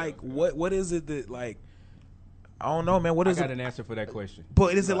is that, like, what is it that, like, I don't know, man. What is it? I got an answer for that question.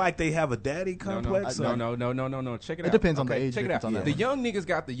 But is it like they have a daddy complex? No. Check it out. It depends on the age. Check it out. The young niggas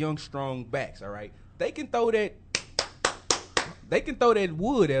got the young, strong backs, all right? They can throw that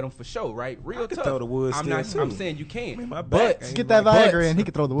wood at them for sure, right? Real tough. Throw the wood I'm saying you can. I mean, my but back get that Viagra and he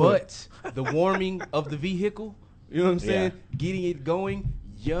can throw the wood. But the warming of the vehicle, you know what I'm saying? Getting it going.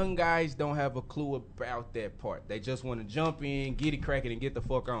 Young guys don't have a clue about that part. They just want to jump in, get it cracking, and get the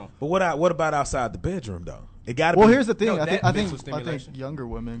fuck on. But what about outside the bedroom though? It got to be. Well, be. Here's the thing. No, I think younger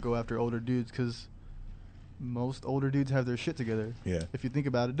women go after older dudes because most older dudes have their shit together. Yeah. If you think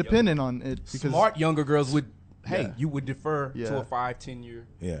about it, depending on it, because smart younger girls would. Hey, you would defer to a 5-10 year.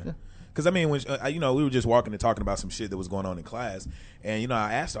 Yeah. Because, I mean, when you know, we were just walking and talking about some shit that was going on in class. And, you know,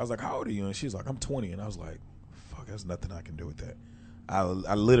 I asked her, I was like, how old are you? And she was like, I'm 20. And I was like, fuck, there's nothing I can do with that. I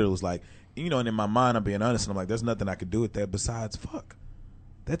literally was like, you know, and in my mind, I'm being honest. And I'm like, there's nothing I can do with that besides fuck.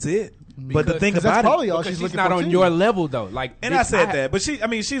 That's it. But the thing about it, she's not on your level though. Like, and I said that, but she's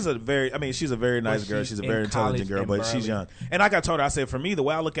a very nice girl. She's a very intelligent girl, but she's young. And like I told her, I said, for me, the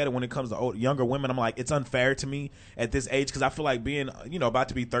way I look at it when it comes to younger women, I'm like, it's unfair to me at this age because I feel like being, you know, about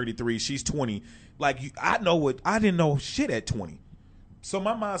to be 33, she's 20. Like, I didn't know shit at 20. So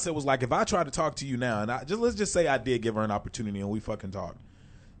my mindset was like, if I try to talk to you now, and let's just say I did give her an opportunity and we fucking talked.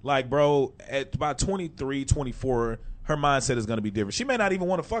 Like, bro, at about 23, 24, her mindset is going to be different. She may not even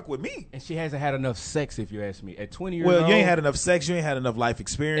want to fuck with me. And she hasn't had enough sex, if you ask me. At 20 years Well, old. you ain't had enough sex. You ain't had enough life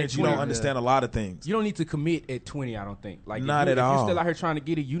experience. You don't understand a lot of things. You don't need to commit at 20, I don't think. Like, Not if at you're all. still out here trying to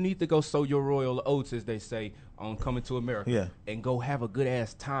get it, you need to go sow your royal oats, as they say, on Coming to America. Yeah. And go have a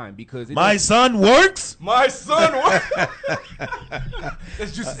good-ass time because... My son works. My son works.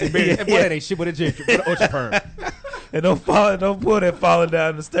 That's just... Boy, that ain't shit but a gentry, but an ultra perm. And don't pull that falling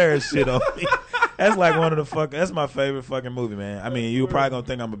down the stairs shit on me. That's like one of the fucking. That's my favorite fucking movie, man. I mean, you probably gonna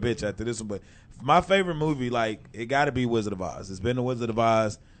think I'm a bitch after this one, but my favorite movie, like, it got to be Wizard of Oz. It's been the Wizard of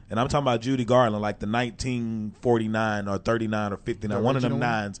Oz, and I'm talking about Judy Garland, like the 1949 or 39 or 59, one of them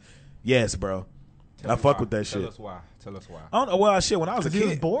nines. Yes, bro. I fuck with that shit. Tell us why. I don't know. Well, shit. When I was a kid, he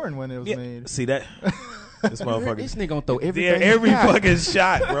was born when it was made. See that. This motherfucker. This nigga gonna throw everything. Every fucking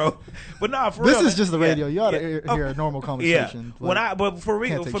shot, bro. But nah, for real. This is just the radio. You ought to hear a normal conversation. Yeah. But for me,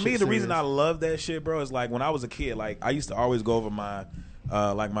 the serious. reason I love that shit, bro, is like when I was a kid, like I used to always go over my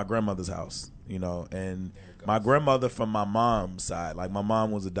grandmother's house, you know, and my grandmother from my mom's side, like my mom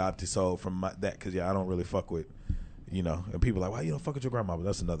was adopted, so from that, because I don't really fuck with, you know, and people are like, why you don't fuck with your grandma? But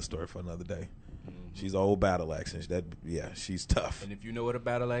that's another story for another day. She's an old battle axe, and she's tough. And if you know what a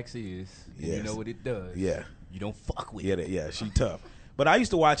battle axe is, and you know what it does, you don't fuck with it. Yeah, she tough. But I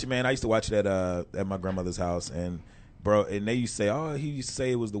used to watch it, man. I used to watch it at my grandmother's house, and bro, and they used to say, oh, he used to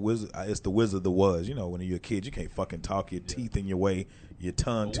say it was the wizard. It's the wizard that was. You know, when you're a kid, you can't fucking talk. Your teeth in your way, your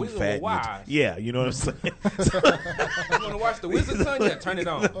tongue too fat. Yeah, you know what I'm saying. You want to watch the wizard, son? Yeah, turn it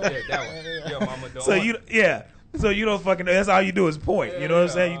on. Yeah, that one. Yeah, mama don't. So you don't fucking. That's all you do is point. You know what I'm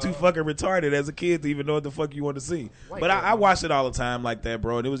saying? You too fucking retarded as a kid to even know what the fuck you want to see. But I watched it all the time like that,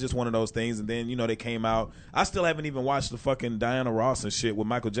 bro. And it was just one of those things. And then they came out. I still haven't even watched the fucking Diana Ross and shit with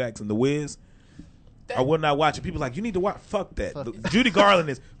Michael Jackson, The Wiz. I would not watch it. People like, you need to watch. Fuck that. Judy Garland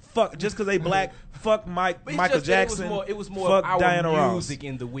is fuck just because they black. Fuck Michael Jackson. It was more fuck of our Diana music Ross.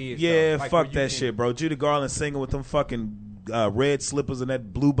 in The Wiz. Yeah, like, fuck that shit, bro. Judy Garland singing with them fucking red slippers and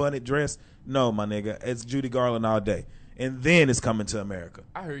that blue bunnet dress. No, my nigga, it's Judy Garland all day. And then it's Coming to America.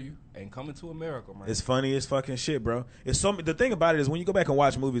 I hear you. And Coming to America, man. It's funny as fucking shit, bro. It's the thing about it is when you go back and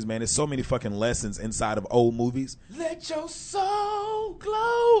watch movies, man, there's so many fucking lessons inside of old movies. Let your soul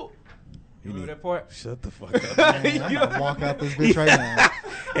glow. You remember that part? Shut the fuck up. Man. I'm gonna walk out this bitch right now.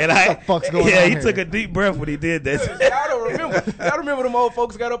 And what the fuck's going on he here? took a deep breath when he did that. Y'all don't remember. Y'all remember them old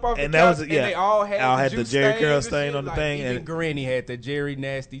folks got up off and the that couch was and they all had the Jerry Curl stain on the thing. Even and Granny had the Jerry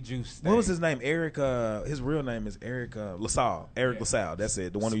Nasty juice stain. What was his name? Eric. His real name is Eric LaSalle. Eric LaSalle. That's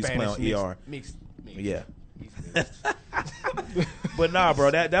it. The one who used to play on ER. Mixed. Yeah. But nah,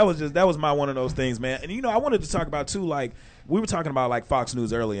 bro, that was my one of those things, man. And I wanted to talk about too, like we were talking about like Fox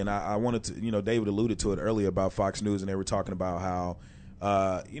News earlier, and I wanted to, David alluded to it earlier about Fox News, and they were talking about how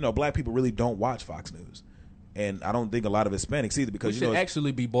black people really don't watch Fox News. And I don't think a lot of Hispanics either, because we should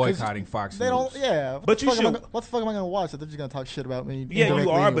actually be boycotting Fox News. They don't, yeah. But you should. What the fuck am I going to watch? They're just going to talk shit about me. Yeah, you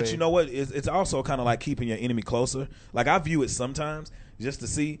are. Anyway. But you know what? It's also kind of like keeping your enemy closer. Like I view it sometimes just to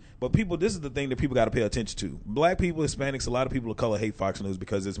see. But people, this is the thing that people got to pay attention to. Black people, Hispanics, a lot of people of color hate Fox News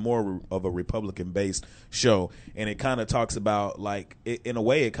because it's more of a Republican-based show, and it kind of talks about in a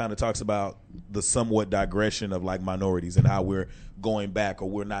way, it kind of talks about the somewhat digression of like minorities and how we're going back, or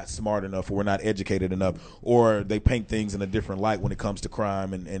we're not smart enough, or we're not educated enough, or they paint things in a different light when it comes to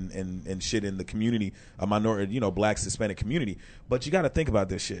crime and shit in the community, a minority, blacks, Hispanic community. But you got to think about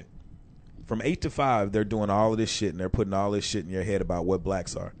this shit. From 8 to 5, they're doing all of this shit, and they're putting all this shit in your head about what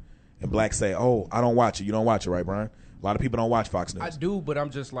blacks are. And blacks say, oh, I don't watch it. You don't watch it, right, Brian? A lot of people don't watch Fox News. I do, but I'm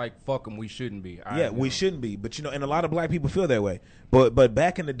just like, fuck them, we shouldn't be. We shouldn't be. But, and a lot of black people feel that way. But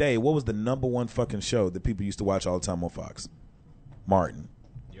back in the day, what was the number one fucking show that people used to watch all the time on Fox? Martin.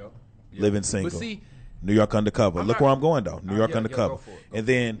 Yep. Living Single. But see, New York Undercover. Look where I'm going, though. New York Undercover. And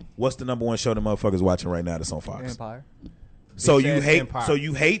then, what's the number one show the motherfuckers watching right now that's on Fox? Empire. So you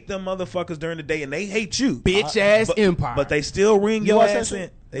hate them motherfuckers during the day, and they hate you, bitch ass Empire. But they still ring your ass in.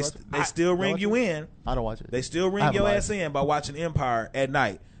 They still ring you in. I don't watch it. They still ring your ass in by watching Empire at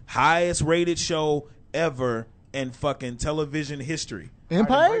night. Highest rated show ever in fucking television history.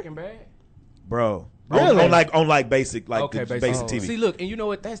 Empire, Breaking Bad, bro. Really? On basic basic TV. See, look, and you know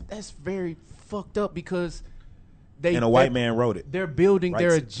what? That's very fucked up because a white man wrote it. They're building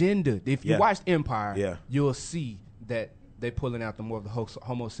their agenda. If you watched Empire, yeah, you'll see that they pulling out the more of the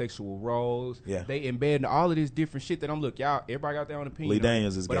homosexual roles. Yeah, they embedding all of this different shit that I'm everybody got their own opinion. Lee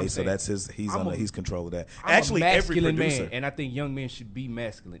Daniels is gay, so that's he's control of that. Actually, every producer, man, and I think young men should be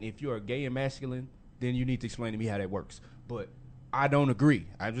masculine. If you're gay and masculine, then you need to explain to me how that works. But I don't agree.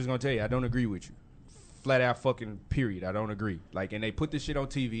 I'm just gonna tell you, I don't agree with you. flat out fucking period. I don't agree. Like, and they put this shit on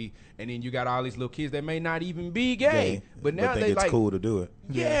TV, and then you got all these little kids that may not even be gay, but now think they it's like cool to do it.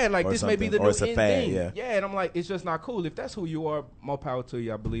 Yeah, like Or this may be something. the Or new it's a in fad, thing. yeah. And I'm like, it's just not cool. If that's who you are, more power to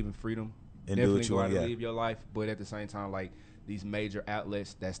you. I believe in freedom. And do definitely what you go out want, and yeah. live your life, but at the same time, like these major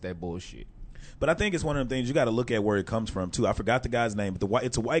outlets, that's that bullshit. But I think it's one of the things you got to look at where it comes from too. I forgot the guy's name, but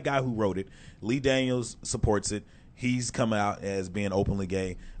it's a white guy who wrote it. Lee Daniels supports it. He's come out as being openly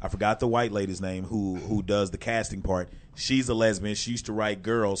gay. I forgot the white lady's name who does the casting part. She's a lesbian. She used to write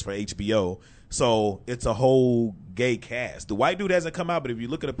Girls for HBO. So it's a whole gay cast. The white dude hasn't come out, but if you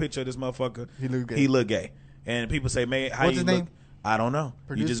look at a picture of this motherfucker, he look gay. And people say, "Man, how What's you his look?" name? I don't know.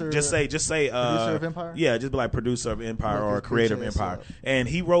 Producer, you just say producer of Empire? Yeah, just be like producer of Empire or creator of Empire. And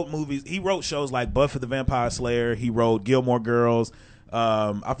he wrote movies. He wrote shows like Buffy the Vampire Slayer. He wrote Gilmore Girls.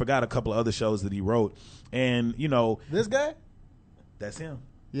 I forgot a couple of other shows that he wrote. And you know, this guy, that's him.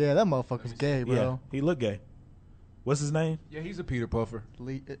 Yeah, that motherfucker's gay, bro. Yeah, he look gay. What's his name? Yeah, he's a Peter Puffer.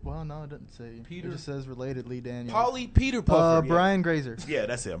 Well, no, it doesn't say. Peter. It just says related Lee Daniels. Paulie Peter Puffer. Brian Grazer. Yeah,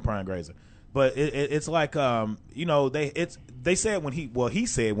 that's him, Brian Grazer. But it's like you know, they said when he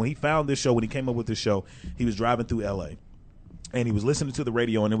said when he found this show, when he came up with this show, he was driving through LA. And he was listening to the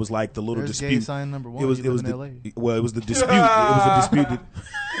radio, and it was like the little There's dispute. gay sign number one. It was You live the in LA. well, it was the dispute. It was a dispute.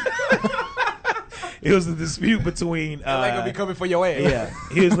 It was the dispute between. LA gonna be coming for your ass. Yeah,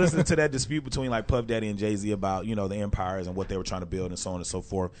 he was listening to that dispute between like Puff Daddy and Jay-Z about the empires and what they were trying to build and so on and so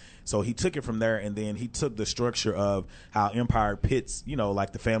forth. So he took it from there, and then he took the structure of how Empire pits,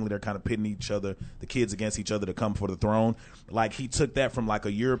 like the family, they're kind of pitting each other, the kids against each other to come for the throne. Like he took that from like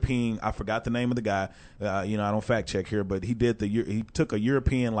a European. I forgot the name of the guy. I don't fact check here, but he took a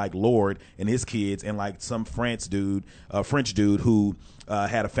European like lord and his kids and like some French dude who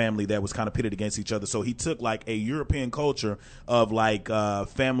had a family that was kind of pitted against each other. So he took like a European culture of like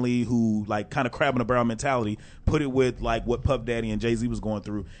family who like kind of crab in a barrel mentality, put it with like what Puff Daddy and Jay-Z was going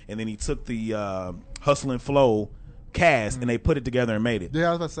through, and then he took the Hustle and Flow cast and they put it together and made it. Yeah, I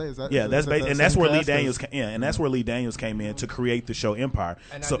was about to say, is that? Yeah, is that that's same where Lee cast? Daniels and that's where Lee Daniels came in to create the show Empire.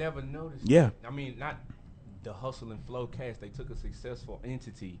 And so, I never noticed. Yeah. I mean, not the Hustle and Flow cast. They took a successful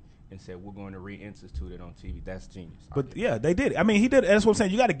entity and said, we're going to reinstitute it on TV. That's genius. But yeah, they did it. I mean, he did. That's what I'm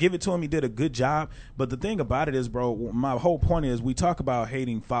saying. You got to give it to him. He did a good job. But the thing about it is, bro, my whole point is we talk about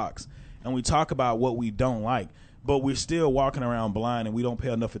hating Fox and we talk about what we don't like, but we're still walking around blind and we don't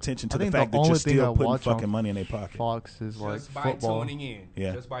pay enough attention to the fact that you're still putting fucking money in their pocket. Fox is like just by football. tuning in.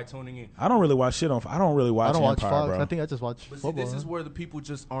 Yeah. Just by tuning in. I don't really watch shit on. I don't really watch. I don't watch Empire, Fox. bro. I think I just watch But see, football. this is where the people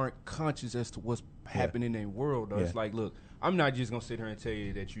just aren't conscious as to what's happening in the world. Though. Yeah. It's like, look, I'm not just gonna sit here and tell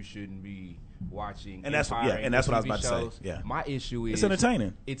you that you shouldn't be watching. And that's- Empire yeah, and that's what I was TV about to say. shows. Yeah. My issue is It's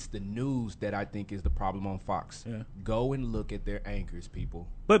entertaining. It's the news that I think is the problem on Fox. Yeah. Go and look at their anchors, people.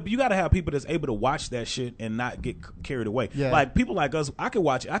 But you got to have people that's able to watch that shit and not get carried away. Yeah. Like people like us, I could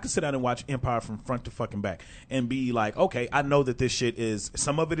watch it. I could sit down and watch Empire from front to fucking back and be like, okay, I know that this shit is,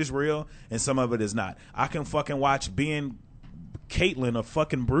 some of it is real and some of it is not. I can fucking watch being Caitlyn or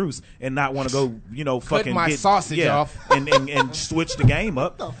fucking Bruce and not want to go, fucking my get, sausage off. and switch the game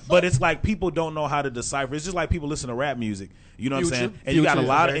up. But it's like people don't know how to decipher. It's just like people listen to rap music. You know what I'm Future. saying? And you got a Future is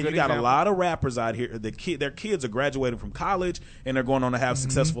lot a of very and you good got a example. lot of rappers out here. Their kids are graduating from college and they're going on to have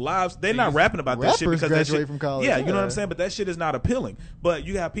successful lives. They're not rapping about that shit Rappers because that graduate shit, from college, Yeah, you know what yeah. I'm saying? But that shit is not appealing. But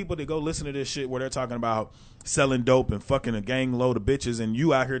you have people that go listen to this shit where they're talking about selling dope and fucking a gang load of bitches, and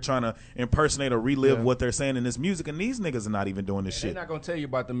you out here trying to impersonate or relive what they're saying in this music, and these niggas are not even doing this shit. They're not gonna tell you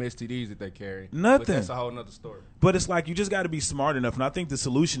about the STDs that they carry. Nothing. But that's a whole nother story. But it's like you just got to be smart enough, and I think the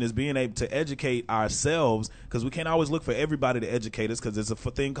solution is being able to educate ourselves, because we can't always look for everybody to educate us, because there's a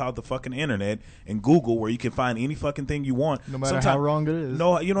thing called the fucking internet and Google where you can find any fucking thing you want. No matter how wrong it is.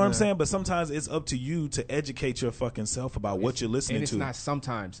 No, you know what I'm Yeah. saying? But sometimes it's up to you to educate your fucking self about what you're listening And it's to. not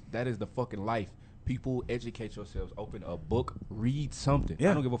sometimes. That is the fucking life. People, educate yourselves. Open a book. Read something.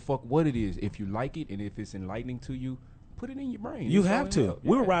 Yeah. I don't give a fuck what it is. If you like it and if it's enlightening to you, put it in your brain. You It's have all to. up.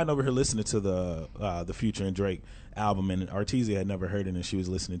 We were Yeah. riding over here listening to the Future and Drake album, and Artesia had never heard it, and she was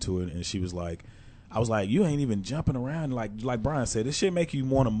listening to it, and she was like, I was like, you ain't even jumping around like Brian said. This shit make you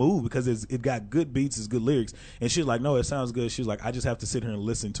want to move because it got good beats, it's good lyrics. And she's like, no, it sounds good. She was like, I just have to sit here and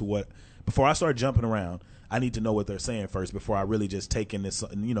listen to what, before I start jumping around, I need to know what they're saying first before I really just take in this,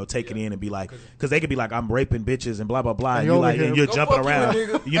 take it in and be like, because they could be like, I'm raping bitches and blah blah blah, and you're you like, over and here, you're Go jumping fuck you, around.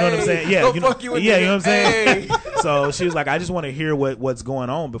 nigga. You know what I'm Hey, saying? Yeah, go you know, fuck you, yeah, you know nigga. what I'm saying. Hey. So she was like, I just want to hear what's going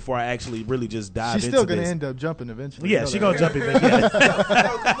on before I actually really just dive She's into still gonna this. end up jumping eventually. Yeah, You know she that. gonna jump in. Yeah.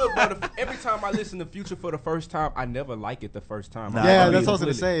 No, 'cause look, bro, every time I listen to Future for the first time, I never like it the first time. Nah, Yeah, I that's mean, what I was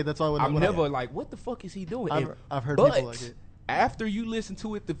gonna say. That's why I'm never like, what the fuck is he doing? I've heard but people like it. after you listen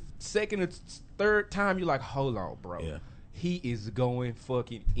to it the second or third time, you're like, hold on, bro. Yeah. He is going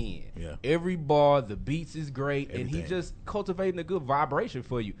fucking in. Yeah. Every bar, the beats is great, and he Everything. just cultivating a good vibration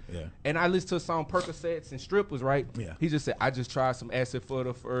for you. Yeah. And I listened to a song, Percocets and Strippers, right? Yeah. He just said, I just tried some acid for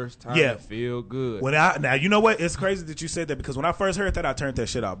the first time. Yeah. It feel good. Now you know what? It's crazy that you said that because when I first heard that, I turned that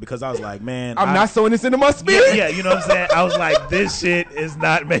shit off because I was like, man, I'm not sewing this into my spirit. Yeah, you know what I'm saying? I was like, this shit is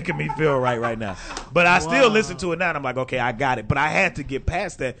not making me feel right now. But I still listen to it now, and I'm like, okay, I got it. But I had to get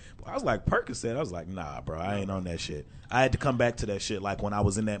past that. I was like, Percocet. I was like, nah, bro, I ain't on that shit. I had to come back to that shit like when I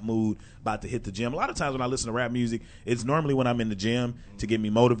was in that mood about to hit the gym. A lot of times when I listen to rap music, it's normally when I'm in the gym to get me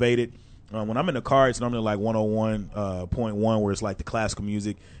motivated. When I'm in the car, it's normally like 101.1 where it's like the classical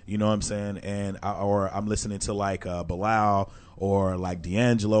music, you know what I'm saying? And or I'm listening to like Bilal or like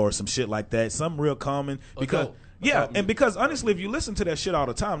D'Angelo or some shit like that. Something real calming because and because honestly, if you listen to that shit all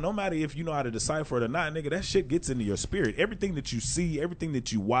the time, no matter if you know how to decipher it or not, nigga, that shit gets into your spirit. Everything that you see, everything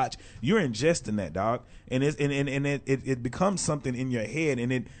that you watch, you're ingesting that, dog, and it becomes something in your head,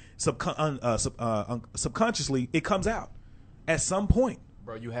 and it subconsciously it comes out at some point.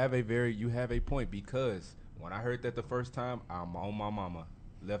 Bro, you have a point because when I heard that the first time, I'm on my mama,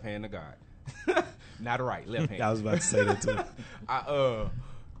 left hand of God, not right, left hand. I was about to say that too.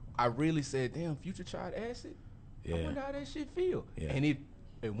 I really said, damn, Future tried acid. Yeah. I wonder how that shit feel. Yeah. And it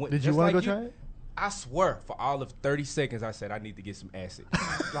went. Did you want to go try it? I swear, for all of 30 seconds, I said I need to get some acid.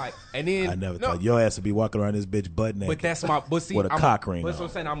 And then I never thought your ass would be walking around this bitch butt naked. But that's my. But see, with a cock ring. But that's what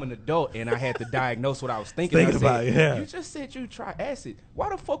I'm saying. I'm an adult, and I had to diagnose what I was thinking. Thinking I said, about it, yeah. You just said you try acid. Why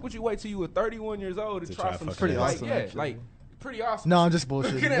the fuck would you wait till you were 31 years old to try some shit? Pretty Like, awesome, yeah, actually. like pretty awesome. No, I'm just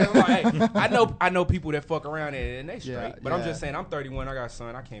bullshitting. Like, I know people that fuck around and they straight. Yeah, but I'm yeah. just saying, I'm 31. I got a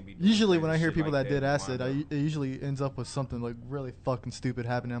son. I can't be. Doing Usually crazy when I hear shit people like that did in my acid, life. it usually ends up with something like really fucking stupid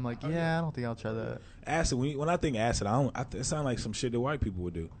happening. I'm like, yeah, I don't think I'll try that. Acid. When I think acid, it sounds like some shit that white people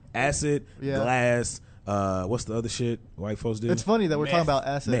would do. Acid, Yeah. glass. What's the other shit white folks do? It's funny that we're talking about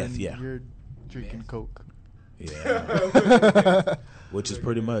acid Meth, and yeah. you're drinking Coke. Yeah. Which is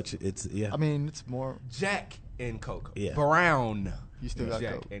pretty much I mean, it's more Jack and Coke. Yeah. Brown. You still got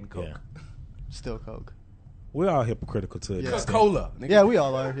Jack Coke. and Coke. Yeah. Still Coke. We're all hypocritical to it. Coca-Cola. Yeah, we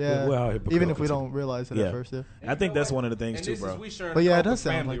all are. Yeah, We're all hypocritical. even if we don't realize it Yeah. at first. Yeah. I think that's one of the things And too, this bro. is we sharing But yeah, it Coke does with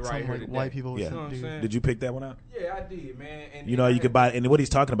sound family like right something here like today. white people Yeah. should You know what I'm do. saying? Did you pick that one out? Yeah, I did, man. And You know, you could buy, and what he's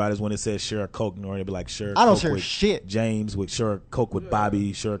talking about is when it says share a Coke, or it'd be like share. I don't Coke share with shit. James with share a Coke with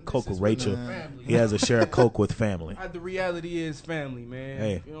Bobby, share a Coke with Rachel. family. He has a share a Coke with family. The reality is family, man.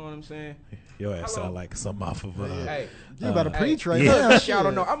 Hey. You know what I'm saying? Your ass sound like something off of. Hey, You about to preach right yeah. now. y'all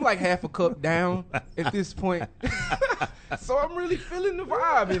don't know. I'm like half a cup down at this point, so I'm really feeling the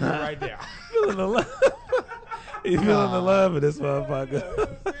vibe in me right now. Feeling the love. You feeling the love of this motherfucker. You know what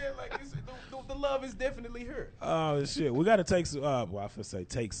I'm saying? Like the love is definitely here. Oh shit, we gotta take some. Well, I feel say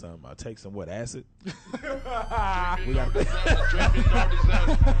take some. Take some what acid? We gotta. We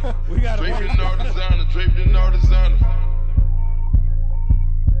gotta. Draped in all designer, draped in all designer.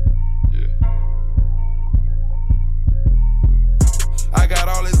 I got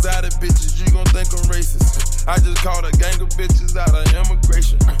all exotic bitches, you gon' think I'm racist. I just called a gang of bitches out of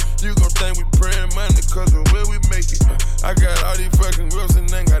immigration. You gon' think we praying money cause of where we make it. I got all these fucking whips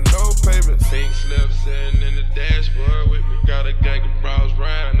and ain't got no payments. Pink slips sitting in the dashboard with me. Got a gang of bros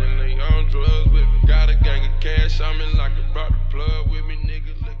riding and they on drugs with me. Got a gang of cash on me like I brought the plug with me,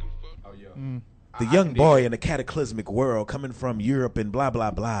 nigga looking for. Oh yeah. The young boy in the cataclysmic world coming from Europe and blah blah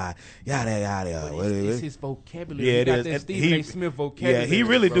blah yada yada. It's his vocabulary. Yeah, He it got is. that And Stephen A. Smith vocabulary. Yeah, he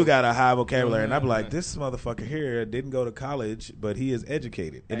really bro. do got a high vocabulary, and I'm like, this motherfucker here didn't go to college, but he is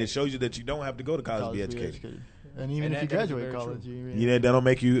educated, and it shows you that you don't have to go to college to be educated. And even if you graduate college, That don't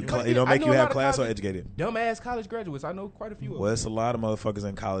make you. It don't make you have class or educated. Dumbass college graduates. I know quite a few of them. Well, it's a lot of motherfuckers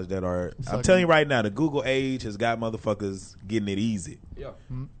in college that are. I'm Sucking. telling you right now, the Google age has got motherfuckers getting it easy. Yeah.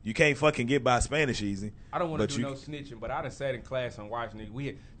 You can't fucking get by Spanish easy. I don't want but to do no snitching, but I done sat in class and watched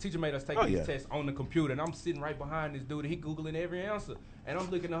niggas. Teacher made us take Oh, these yeah. tests on the computer, and I'm sitting right behind this dude, and he Googling every answer. And I'm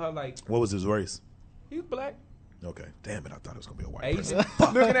looking at her like, What was his race? he's black. Okay, damn it! I thought it was gonna be a white Asian.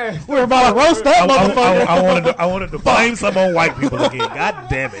 person. Looking at We're about to roast that motherfucker. I wanted to blame some on white people again. God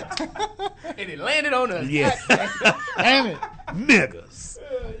damn it! and it landed on us. Yeah, Damn it. niggas.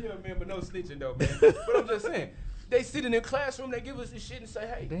 Yeah, man, but no snitching though, man. But I'm just saying, they sit in the classroom, they give us this shit and say,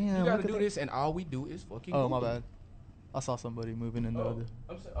 hey, Damn, you look gotta at do that. this, and all we do is fucking Oh, my Google. bad. I saw somebody moving in the other.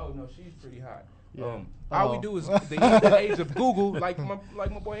 I'm saying, oh no, she's pretty hot. Yeah. All we do is the age of Google, like my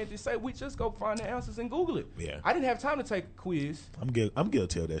boy Anthony said, we just go find the answers and Google it. Yeah. I didn't have time to take a quiz. I'm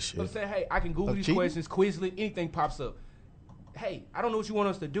guilty of that shit. I'm saying, hey, I can Google Of these cheating? questions, Quizlet, anything pops up. Hey, I don't know what you want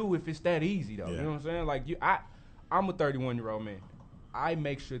us to do if it's that easy though. Yeah. You know what I'm saying? Like I'm a 31-year-old man. I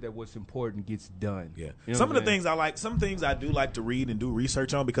make sure that what's important gets done. Yeah. You know Some what of the I'm things I like, some things I do like to read and do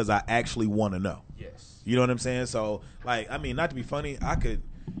research on because I actually want to know. Yes. You know what I'm saying? So, like, I mean, not to be funny, I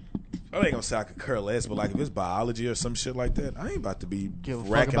ain't gonna say I could care less, but like if it's biology or some shit like that, I ain't about to be Give a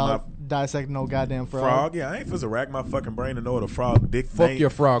fuck racking about my dissecting no goddamn frog. Yeah, I ain't supposed to rack my fucking brain to know what a frog dick Fuck name, your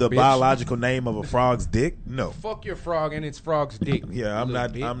frog, the bitch. biological name of a frog's dick. No. Fuck your frog and its frog's dick. Yeah, I'm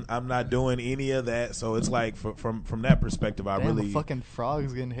not. Bitch. I'm not doing any of that. So it's like from that perspective, I Damn, really. a fucking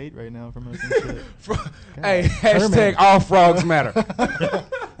frog's getting hate right now from us and shit. Hey, hashtag all frogs matter.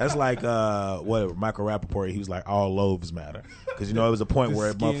 That's like what Michael Rappaport. He was like, all loaves matter, because you know it was a point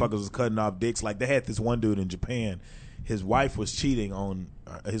where motherfuckers was cutting off dicks. Like they had this one dude in Japan. His wife was cheating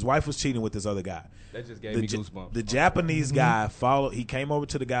with this other guy. That just gave me goosebumps. The Japanese guy followed. He came over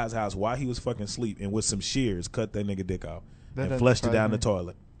to the guy's house while he was fucking asleep, and with some shears cut that nigga dick off and flushed it down the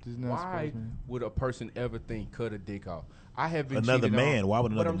toilet. Why would a person ever think cut a dick off? I have been Another cheated man. on, Why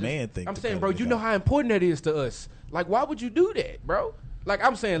would but another man think? I'm to saying, cut bro, a dick you know off? how important that is to us. Like, why would you do that, bro? Like,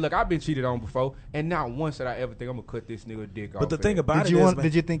 I'm saying, look, I've been cheated on before, and not once did I ever think I'm gonna cut this nigga dick off. But the thing about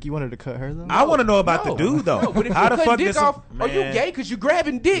Did you think you wanted to cut her though? I want to know about the dude though. No, but if how you the cut fuck dick this? off, are you gay? Because you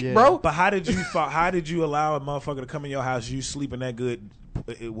grabbing dick, bro. But how did you allow a motherfucker to come in your house? You sleeping that good?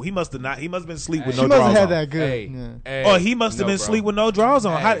 He must have not. He must have been asleep with no She drawers must have had on. that good. Hey, Yeah. hey, Or he must have no, been bro. asleep with no drawers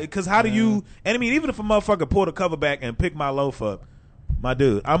on. Hey. Because how do you? And I mean, even if a motherfucker pull the cover back and pick my loaf up, my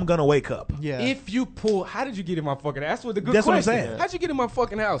dude, I'm gonna wake up. Yeah. If you pull, how did you get in my fucking house? That's what the good That's what I'm question. saying. How'd you get in my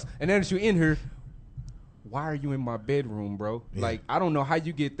fucking house? And then that you in here, why are you in my bedroom, bro? Yeah. Like, I don't know how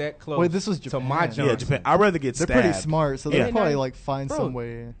you get that close. Wait, this was to my Japan. Johnson. Yeah, Japan. I'd rather get They're stabbed. pretty smart, so they'll Yeah. probably like find Bro. some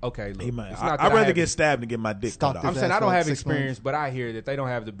way. Okay, look, He might- it's not that I'd I rather have- get stabbed than get my dick Stop cut this. off. I'm saying ass I don't for like have 6 experience, months. but I hear that they don't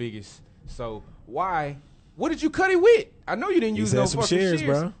have the biggest. So why? What did you cut it with? I know you didn't He use said no some fucking shears,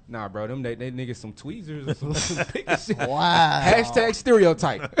 shears, bro. Nah, bro, them they niggas some tweezers or some big shit. Wow. Hashtag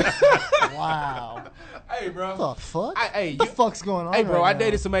stereotype. Wow. Hey, bro. What the fuck? Hey, what the fuck's going on? Hey, bro, right I now?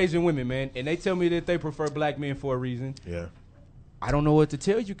 dated some Asian women, man, and they tell me that they prefer black men for a reason. Yeah, I don't know what to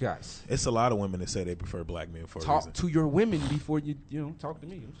tell you guys. it's a lot of women that say they prefer black men for a Talk reason. to your women before you talk to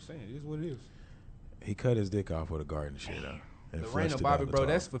me. I'm just saying, it is what it is. He cut his dick off with a garden shear. And flushed Lorena it Bobby, down the bro, toilet.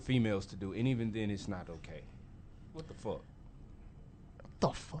 that's for females to do, and even then, it's not okay. What the fuck? What the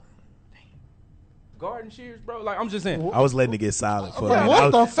fuck? Garden shears, bro. Like, I'm just saying. I was letting it get silent for a What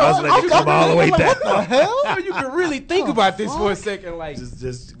minute. the I was fuck? letting it come all the way down. What the hell? So you can really think about this for a second, like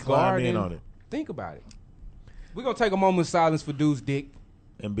Just climb in garden. on it Think about it. We're gonna take a moment of silence for dude's dick.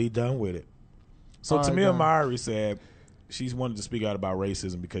 and be done with it. So All right, Tamia go. Mowry said she's wanted to speak out about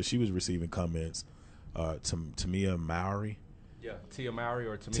racism because she was receiving comments. Tamia Mowry. Yeah, Tia Mowry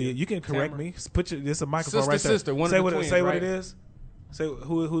or Tamia. Tia, you can correct Tamara. me. Put there's a microphone Sister, right there. sister, one of say the what twins, say what right? it is. Say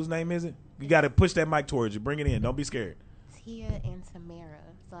whose name is it? You got to push that mic towards you. Bring it in. Don't be scared. Tia and Tamara.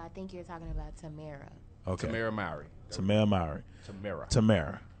 So I think you're talking about Tamara. Okay. Tamara Mowry. Tamara Mowry.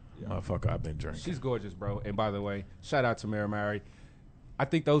 Tamara. Motherfucker, I've been drinking. She's gorgeous, bro. And by the way, shout out to Tamara Mowry. I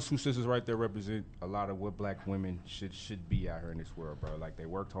think those two sisters right there represent a lot of what black women should be out here in this world, bro. Like, they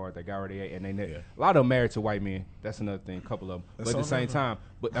worked hard, they got where they at, and a lot of them married to white men. That's another thing, a couple of them. That's But at the all same right, time,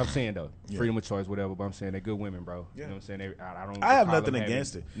 but I'm saying, though, Yeah. freedom of choice, whatever, but I'm saying they're good women, bro. Yeah. You know what I'm saying? I have recall nothing them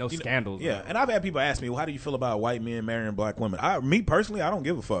against having it. No You know, scandals. Yeah, and I've had people ask me, well, how do you feel about white men marrying black women? Me personally, I don't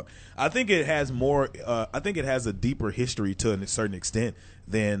give a fuck. I think it has more. I think it has a deeper history to a certain extent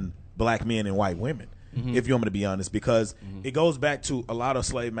than black men and white women. Mhm. If you want me to be honest, because it goes back to a lot of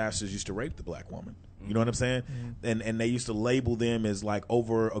slave masters used to rape the black woman. You know what I'm saying? And they used to label them as like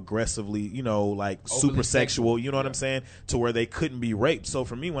over aggressively, you know, like Overly super sexual. sexual. You know what I'm saying? To where they couldn't be raped. So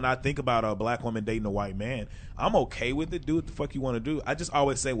for me, when I think about a black woman dating a white man, I'm okay with it. Do what the fuck you want to do. I just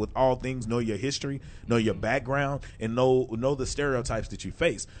always say, with all things, know your history, know your background, and know the stereotypes that you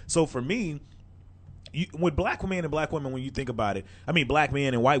face. So for me, with black men and black women, when you think about it, I mean, black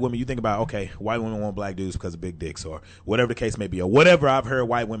men and white women, you think about, okay, white women want black dudes because of big dicks or whatever the case may be, or whatever I've heard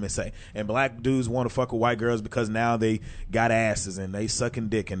white women say. And black dudes want to fuck with white girls because now they got asses and they sucking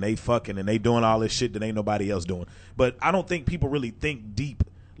dick and they fucking and they doing all this shit that ain't nobody else doing. But I don't think people really think deep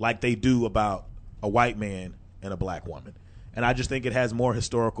like they do about a white man and a black woman. And I just think it has more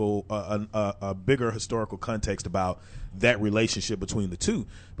historical, a bigger historical context about that relationship between the two.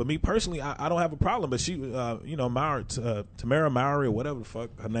 But me personally, I don't have a problem. But she, Tamara Mowry or whatever the fuck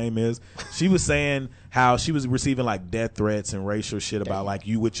her name is, she was saying how she was receiving like death threats and racial shit about like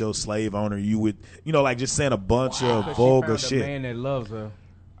you with your slave owner, you would, you know, like just saying a bunch of vulgar she found shit. a man that loves her.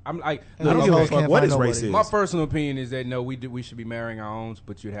 I'm like, I don't give a fuck what his race is. My personal opinion is that no, we should be marrying our own,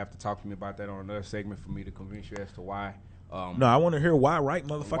 but you'd have to talk to me about that on another segment for me to convince you as to why. No, I want to hear why right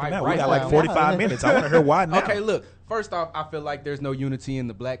motherfucking now. We right got like now. 45 minutes. I want to hear why now. Okay, look. First off, I feel like there's no unity in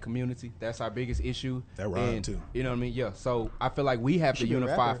the black community. That's our biggest issue. That rhyme too. You know what I mean? Yeah. So I feel like we have to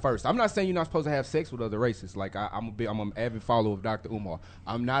unify first. I'm not saying you're not supposed to have sex with other races. Like I'm an avid follower of Dr. Umar.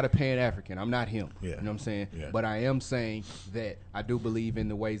 I'm not a Pan-African. I'm not him. Yeah. You know what I'm saying? Yeah. But I am saying that I do believe in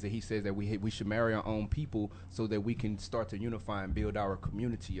the ways that he says that we should marry our own people so that we can start to unify and build our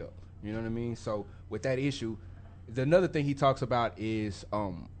community up. You know what I mean? So with that issue, another thing he talks about is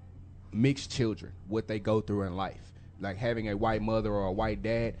mixed children, what they go through in life. Like having a white mother or a white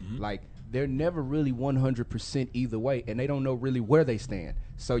dad, like they're never really 100% either way, and they don't know really where they stand.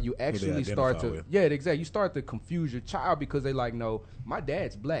 So you actually start to, exactly. You start to confuse your child because they like, no, my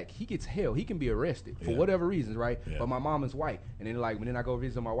dad's black. He gets held. He can be arrested for whatever reasons, right? Yeah. But my mom is white, and then like when I go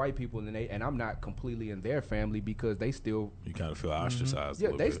visit my white people, and I'm not completely in their family because they still you kind of feel ostracized.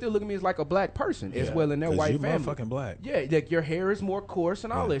 Yeah, they still look at me as like a black person as well in their white family. Fucking black. Yeah, like your hair is more coarse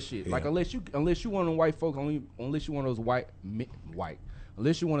and all that shit. Yeah. Like unless you one of them white folks, unless you one of those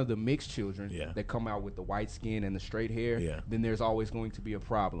unless you're one of the mixed children that come out with the white skin and the straight hair, then there's always going to be a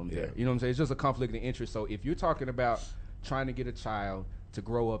problem there. You know what I'm saying? It's just a conflict of interest. So if you're talking about trying to get a child to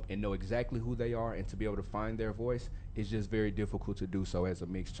grow up and know exactly who they are and to be able to find their voice, it's just very difficult to do so as a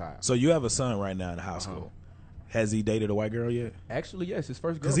mixed child. So you have a son right now in high school. Has he dated a white girl yet? Actually, yes. His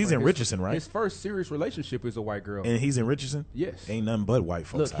first girl. Because he's in Richardson, right? His first serious relationship is a white girl. And he's in Richardson? Yes. Ain't nothing but white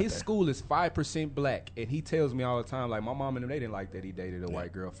folks. Look, his school is 5% black, and he tells me all the time, like, my mom and them, they didn't like that he dated a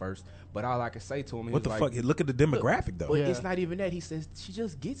white girl first. But all I can say to him is, what the fuck? Look at the demographic, though. But it's not even that. He says, she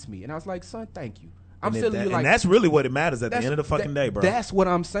just gets me. And I was like, son, thank you. I'm telling you, like, and that's really what it matters at the end of the fucking day, bro. That's what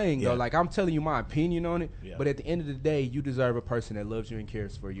I'm saying, though. Like, I'm telling you my opinion on it. But at the end of the day, you deserve a person that loves you and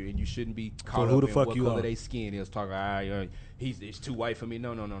cares for you, and you shouldn't be caught up in what color their skin is. Talking, he's too white for me.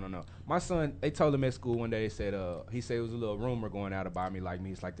 No. My son, they told him at school one day. They said, he said it was a little rumor going out about me, like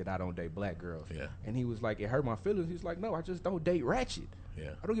me. It's like that I don't date black girls. Yeah. And he was like, it hurt my feelings. He was like, no, I just don't date ratchet.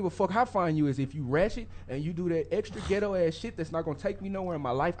 Yeah. I don't give a fuck how fine you is. If you ratchet and you do that extra ghetto ass shit that's not gonna take me nowhere in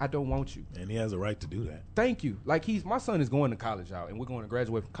my life, I don't want you. And he has a right to do that. Thank you. Like my son is going to college out, and we're going to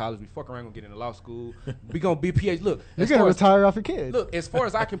graduate from college. We fuck around, gonna get into law school. We gonna be PhD. Look, you're gonna retire off your kids. Look, as far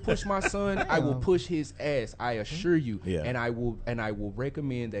as I can push my son, I will push his ass. I assure you. Yeah. And I will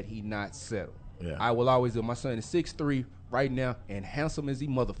recommend that he not settle. Yeah. I will always do. My son is 6'3" right now and handsome as he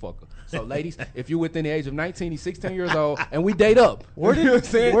motherfucker. So ladies, if you're within the age of 19, he's 16 years old, and we date up. Where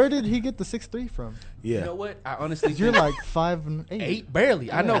did he get the 6'3" from? Yeah. You know what? I honestly you're like 5'8". 8 barely.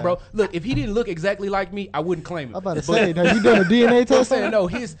 Yeah. I know, bro. Look, if he didn't look exactly like me, I wouldn't claim him. I'm about to say, now you doing a DNA test? I'm saying, no,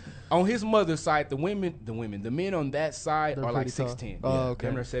 on his mother's side, the men on that side are like 6'10". Oh,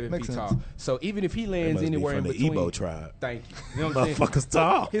 okay. They're 7 feet tall. So even if he lands anywhere in between, the Igbo tribe. Thank you. You know what I'm saying? Motherfuckers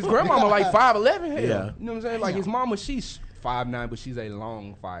tall. His grandmama like 5'11". Hell. Yeah. You know what I'm saying? Like his mama, she's 5'9", but she's a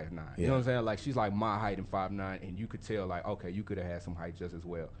long 5'9". You know what I'm saying? Like she's like my height and 5'9", and you could tell like, okay, you could have had some height just as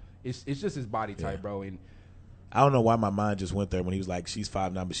well. It's just his body type, bro. And I don't know why my mind just went there when he was like, she's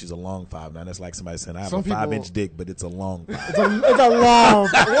 5'9", but she's a long 5'9". That's like somebody saying, I have a 5-inch dick, but it's a long 5'9". It's a long.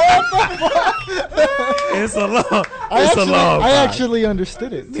 What the fuck? It's a long. It's a long. I actually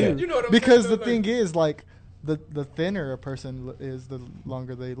understood it too. You know what I'm because saying, the thing is, like, the thinner a person is, the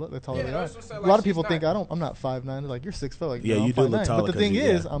longer they look, the taller they are. A lot of people think I'm not 5'9". They're like, you're 6 foot. Like, yeah, no, you do look taller. But the thing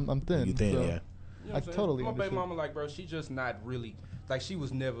is, I'm thin. You thin, so yeah. You know I totally my baby understood. mama, like, bro, she just not really, like, she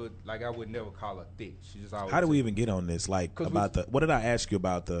was never, like, I would never call her thick. She just always. How do we even get on this? Like, about what did I ask you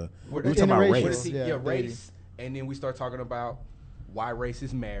about we were talking about race. race. Race. And then we start talking about why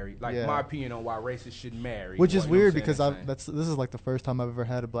racists marry. Like, my opinion on why racists should marry. Which is weird because this is like the first time I've ever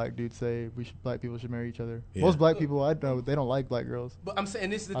had a black dude say black people should marry each other. Yeah. Most black people I know, they don't like black girls. But I'm saying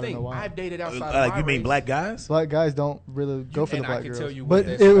this is the thing. I've dated outside like of you my mean race. black guys? Black guys don't really go for the black girls. Tell you but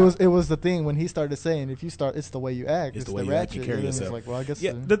it was the thing when he started saying it's the way you act. It's the way you act, you carry yourself. It's like, well, I guess.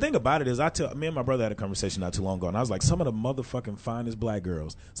 Yeah. The thing about it is, me and my brother had a conversation not too long ago, and I was like, some of the motherfucking finest black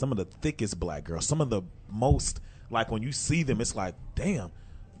girls, some of the thickest black girls, some of the most, like, when you see them, it's like, damn.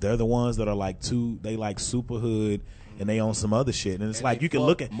 They're the ones that are like they like super hood and they own some other shit. And it's like you can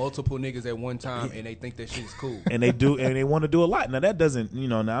look at multiple niggas at one time and they think that shit's cool. And they do, and they want to do a lot. Now that doesn't,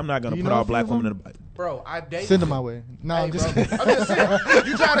 now I'm not going to put all black women in the... Bro, I dated... Send them my way. No, hey, I'm just saying.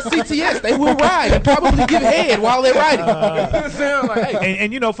 You try to CTS, they will ride and probably give head while they're riding. You know what I'm saying? Like, hey.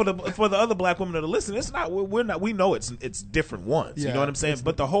 And for the other black women that are listening, it's not, we know it's different ones. Yeah, you know what I'm saying?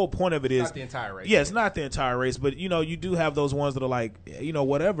 But the whole point of it is... It's not the entire race. Yeah, it's not the entire race, but you do have those ones that are like,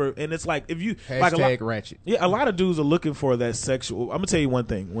 whatever. And it's like, if you... Hashtag ratchet. Yeah, a lot of dudes will looking for that sexual, I'm gonna tell you one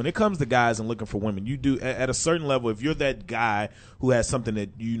thing. When it comes to guys and looking for women, you do at a certain level. If you're that guy who has something that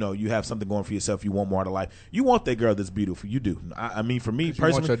you have something going for yourself, you want more out of life. You want that girl that's beautiful. You do. I mean, for me personally,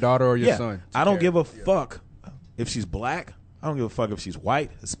 you want your daughter or your son. I don't give a fuck if she's black. I don't give a fuck if she's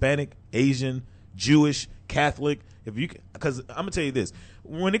white, Hispanic, Asian, Jewish, Catholic. Because I'm gonna tell you this: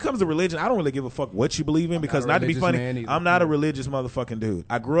 when it comes to religion, I don't really give a fuck what you believe in. Because not to be funny, I'm not a religious motherfucking dude.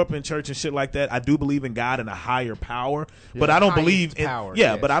 I grew up in church and shit like that. I do believe in God and a higher power, but I don't believe in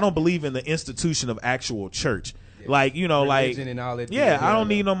but I don't believe in the institution of actual church. Like, religion and all that. I don't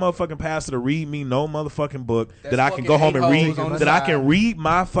need no motherfucking pastor to read me no motherfucking book that I can go home and read, that I can read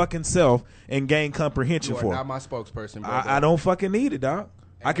my fucking self and gain comprehension for. You are not my spokesperson, bro. I don't fucking need it, dog.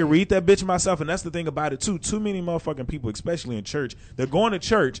 I can read that bitch myself, and that's the thing about it too. Too many motherfucking people, especially in church, they're going to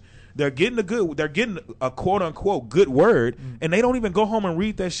church, they're getting a quote unquote good word, and they don't even go home and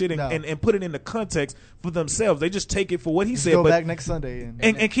read that shit and put it into context for themselves. They just take it for what he said. Go back next Sunday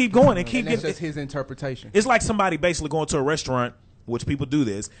and keep going and keep getting. That's just his interpretation. It's like somebody basically going to a restaurant, which people do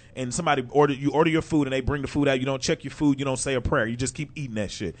this, and somebody order your food and they bring the food out. You don't check your food. You don't say a prayer. You just keep eating that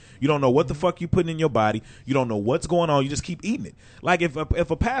shit. You don't know what the fuck you putting in your body. You don't know what's going on. You just keep eating it. Like if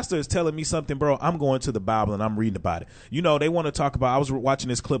a pastor is telling me something, bro, I'm going to the Bible and I'm reading about it. They want to talk about. I was watching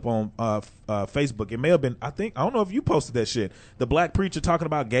this clip on Facebook. It may have been. I don't know if you posted that shit. The black preacher talking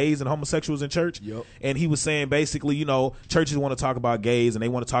about gays and homosexuals in church. Yep. And he was saying basically, churches want to talk about gays and they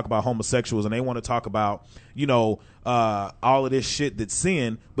want to talk about homosexuals and they want to talk about, all of this shit that's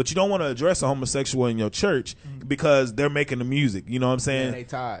sin, but you don't want to address a homosexual in your church because they're making the music. You know what I'm saying? And they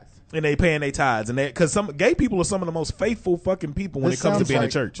tithes. And they paying their tithes, and because some gay people are some of the most faithful fucking people when it comes to being in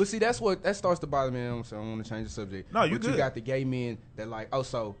church. But see, that starts to bother me. I don't want to change the subject. No, you good. You got the gay men that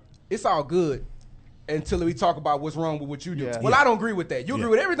so it's all good until we talk about what's wrong with what you do. Yeah. Well, I don't agree with that. You agree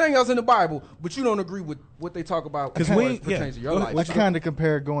with everything else in the Bible, but you don't agree with what they talk about as pertains to your life. I kind of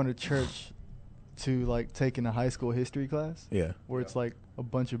compare going to church to like taking a high school history class. Yeah. Where it's like a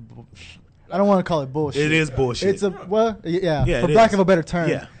bunch of I don't want to call it bullshit. It is bullshit. It's for lack of a better term.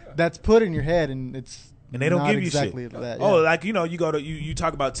 Yeah. That's put in your head, and it's and they don't give you exactly shit. That, Oh, like you go to you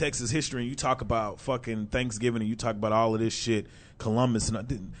talk about Texas history and you talk about fucking Thanksgiving and you talk about all of this shit, Columbus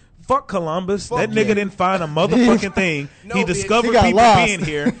and fuck Columbus. That nigga didn't find a motherfucking thing. He discovered people being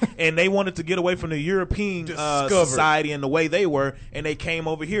here, and they wanted to get away from the European society and the way they were, and they came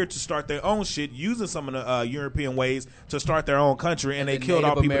over here to start their own shit using some of the European ways to start their own country, and they killed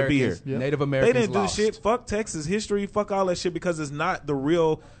all people to be here. Native Americans They didn't lost. do shit. Fuck Texas history. Fuck all that shit because it's not the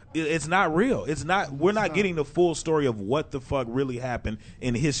real. It's not real. It's not. We're not getting the full story of what the fuck really happened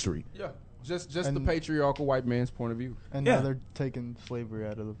in history. Yeah. Just the patriarchal white man's point of view. And now they're taking slavery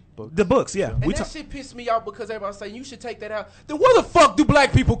out of the books. The books, yeah. And that shit pissed me off because everybody's saying you should take that out. Then where the fuck do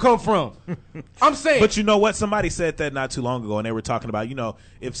black people come from? I'm saying. But you know what? Somebody said that not too long ago, and they were talking about,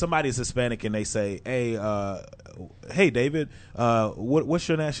 if somebody's Hispanic and they say, hey, David, what's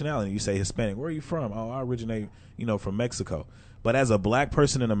your nationality? You say Hispanic. Where are you from? Oh, I originate, from Mexico. But as a black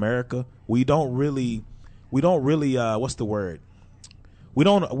person in America, we don't really, what's the word? We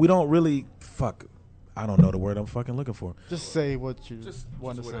don't really, fuck, I don't know the word I'm fucking looking for. Just say what you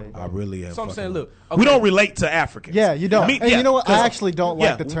want to say. I really am. So I'm saying, look. Okay. We don't relate to Africans. Yeah, you don't. And you know what? I actually don't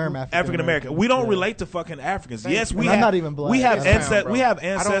like the term African American. We don't relate to fucking Africans. Yes, we have. I'm not even black. We have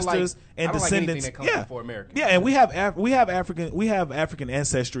ancestors and descendants. Yeah, and we have African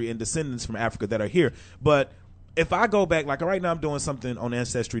ancestry and descendants from Africa that are here. But if I go back, like right now I'm doing something on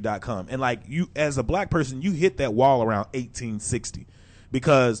Ancestry.com, and like you, as a black person, you hit that wall around 1860.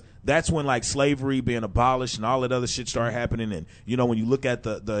 Because that's when like slavery being abolished and all that other shit started happening. And when you look at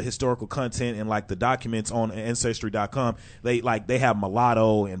the historical content and like the documents on Ancestry.com, they have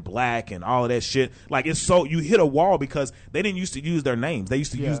mulatto and black and all of that shit. Like you hit a wall because they didn't used to use their names. They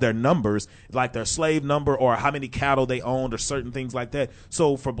used to use their numbers, like their slave number or how many cattle they owned or certain things like that.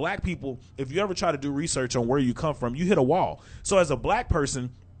 So for black people, if you ever try to do research on where you come from, you hit a wall. So as a black person,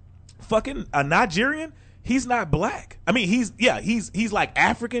 fucking a Nigerian, he's not black. I mean, he's like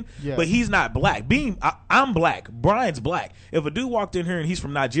African, but he's not black. I'm black. Brian's black. If a dude walked in here and he's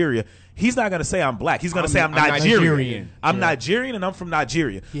from Nigeria, he's not gonna say I'm black. He's gonna say I'm Nigerian. I'm Nigerian and I'm from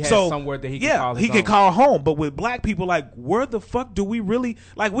Nigeria. He has somewhere that he can call his own. can call home. But with black people, like, where the fuck do we really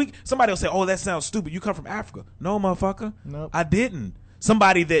like? Somebody will say, "Oh, that sounds stupid. You come from Africa." No, motherfucker. Nope. I didn't.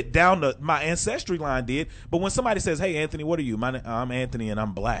 Somebody that down my ancestry line did. But when somebody says, "Hey, Anthony, what are you?" I'm Anthony and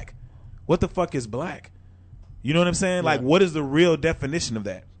I'm black. What the fuck is black? You know what I'm saying? Like, what is the real definition of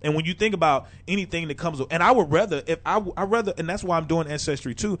that? And when you think about anything that comes, and I would rather, and that's why I'm doing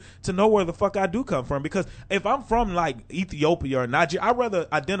Ancestry too, to know where the fuck I do come from. Because if I'm from like Ethiopia or Nigeria, I'd rather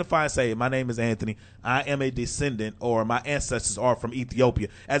identify and say, my name is Anthony, I am a descendant, or my ancestors are from Ethiopia,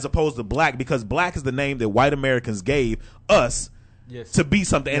 as opposed to black, because black is the name that white Americans gave us. Yes. To be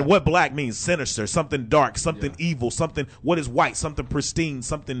something, and what black means: sinister, something dark, something evil, something. What is white? Something pristine,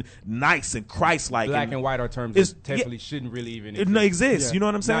 something nice and Christ-like. Black and white are terms that technically shouldn't really even exist. Yeah. You know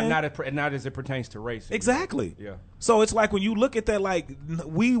what I'm saying? Not as it pertains to race. Exactly. Yeah. So it's like when you look at that, like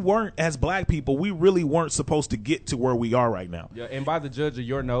we weren't, as black people, we really weren't supposed to get to where we are right now. Yeah. And by the judge of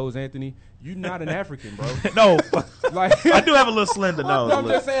your nose, Anthony, you're not an African, bro. No, like I do have a little slender nose. No, I'm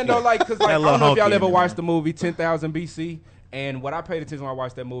just saying though, like, because like, I don't know if y'all ever watched the movie 10,000 BC. And what I paid attention when I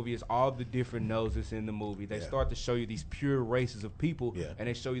watched that movie is all the different noses in the movie. They start to show you these pure races of people, and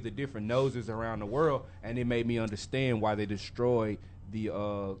they show you the different noses around the world, and it made me understand why they destroyed the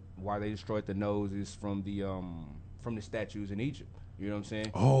noses from the statues in Egypt. You know what I'm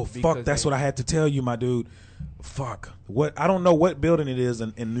saying? Oh, fuck, that's what I had to tell you, my dude. Fuck. I don't know what building it is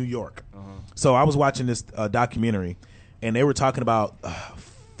in New York. So I was watching this documentary, and they were talking about,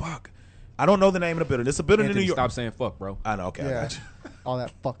 fuck. I don't know the name of the building. It's a building Anthony, in New York. Stop saying fuck, bro. I know. Okay, I got you. All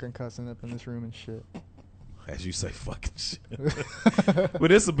that fucking cussing up in this room and shit. As you say, fucking shit.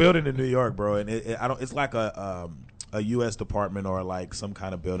 But it's a building in New York, bro, and it's like a U.S. department or like some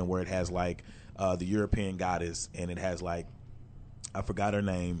kind of building where it has like the European goddess, and it has like, I forgot her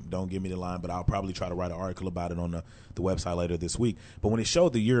name. Don't give me the line, but I'll probably try to write an article about it on the website later this week. But when it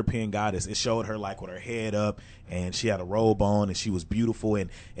showed the European goddess, it showed her like with her head up, and she had a robe on, and she was beautiful, and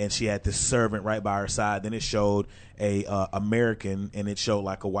she had this servant right by her side. Then it showed a American, and it showed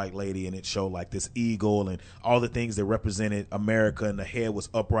like a white lady, and it showed like this eagle and all the things that represented America, and the head was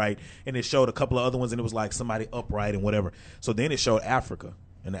upright. And it showed a couple of other ones, and it was like somebody upright and whatever. So then it showed Africa,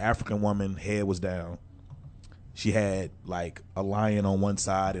 and the African woman head was down. She had like a lion on one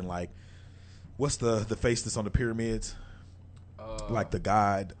side, and like, what's the face that's on the pyramids? Like the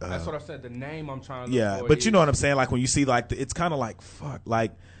god. That's what I said. The name I'm trying to look for. But you know what I'm saying? Like when you see like it's kind of like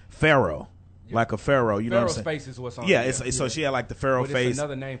like Pharaoh. Like a pharaoh, you know what I'm saying? Pharaoh's face is what's on so she had like the pharaoh face.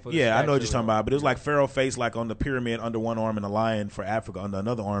 Another name for I know what you're talking about, but it was like pharaoh face, like on the pyramid under one arm, and a lion for Africa under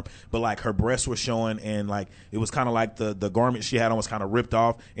another arm. But like her breasts were showing, and like it was kind of like the garment she had on was kind of ripped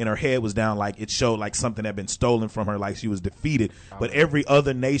off, and her head was down, like it showed like something had been stolen from her, like she was defeated. But every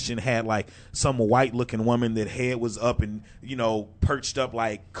other nation had like some white looking woman that head was up and perched up,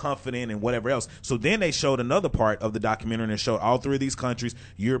 like confident and whatever else. So then they showed another part of the documentary, and it showed all three of these countries: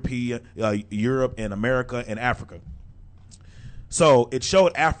 Europe and America and Africa. So it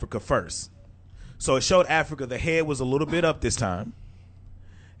showed Africa first. So it showed Africa. The head was a little bit up this time.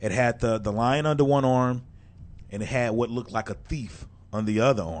 It had the lion under one arm, and it had what looked like a thief on the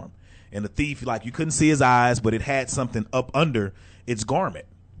other arm. And the thief, like you couldn't see his eyes, but it had something up under its garment.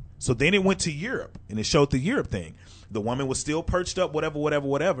 So then it went to Europe, and it showed the Europe thing. The woman was still perched up,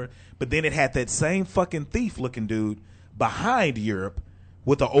 whatever. But then it had that same fucking thief looking dude behind Europe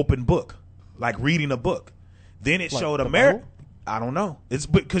with an open book, like reading a book. Then it showed America. I don't know. It's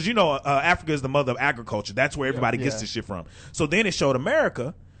because Africa is the mother of agriculture. That's where everybody gets this shit from. So then it showed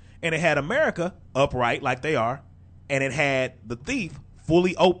America, and it had America upright like they are, and it had the thief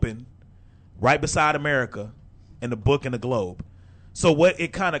fully open right beside America, and the book and the globe. So what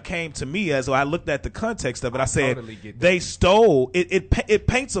it kind of came to me as I looked at the context of it, I said they stole it. It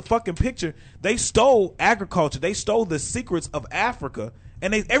paints a fucking picture. They stole agriculture. They stole the secrets of Africa.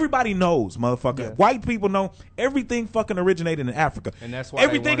 And everybody knows, motherfucker. Yeah. White people know everything fucking originated in Africa. And that's why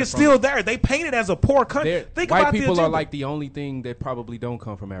everything is still there. They paint it as a poor country. White people are like the only thing that probably don't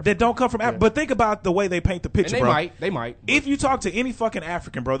come from Africa. That don't come from Africa. But think about the way they paint the picture, and bro. They might. If you talk to any fucking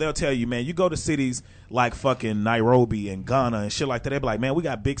African, bro, they'll tell you, man, you go to cities like fucking Nairobi and Ghana and shit like that. They be like, man, we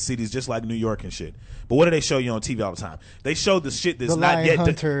got big cities just like New York and shit. But what do they show you on TV all the time? They show the shit that's not yet.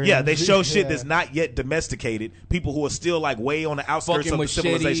 They show shit that's not yet domesticated. People who are still like way on the outskirts fucking of the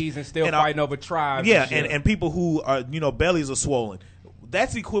civilization. And still fighting over tribes. Yeah, and people who are, bellies are swollen.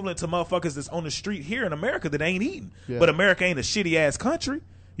 That's equivalent to motherfuckers that's on the street here in America that ain't eating. Yeah. But America ain't a shitty ass country.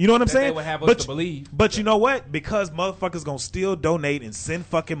 You know what I'm saying? They would have us to believe. But you know what? Because motherfuckers gonna still donate and send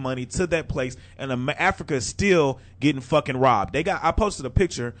fucking money to that place, and Africa is still getting fucking robbed. I posted a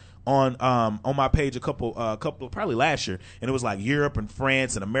picture on my page a couple probably last year, and it was like Europe and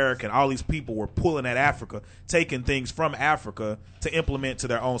France and America and all these people were pulling at Africa, taking things from Africa to implement to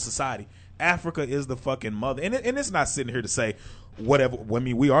their own society. Africa is the fucking mother, and it's not sitting here to say, whatever. I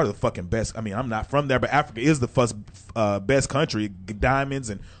mean, we are the fucking best. I mean, I'm not from there, but Africa is the best country. Diamonds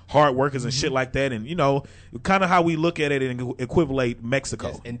and hard workers and shit like that. And, you know, kind of how we look at it and equivalent Mexico.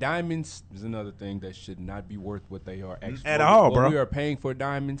 Yes, and diamonds is another thing that should not be worth what they are. Actually, at all, bro. What we are paying for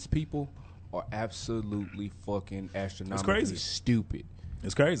diamonds, people, are absolutely fucking astronomically stupid.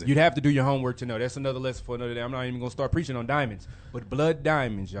 It's crazy. You'd have to do your homework to know. That's another lesson for another day. I'm not even going to start preaching on diamonds. But blood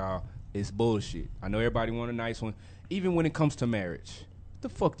diamonds, y'all, is bullshit. I know everybody want a nice one. Even when it comes to marriage, what the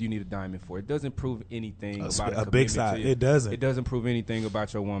fuck do you need a diamond for? It doesn't prove anything about a big side. It doesn't. It doesn't prove anything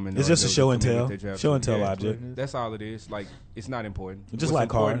about your woman. It's just a show and tell. Show and tell object. That's all it is. Like, it's not important. Just like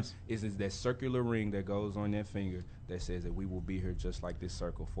cars. Is that circular ring that goes on that finger that says that we will be here just like this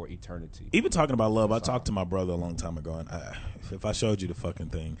circle for eternity. Even talking about love, I talked to my brother a long time ago, and if I showed you the fucking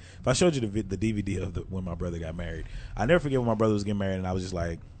thing, if I showed you the DVD of when my brother got married, I never forget when my brother was getting married, and I was just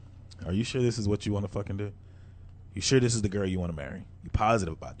like, are you sure this is what you want to fucking do? You sure this is the girl you want to marry? You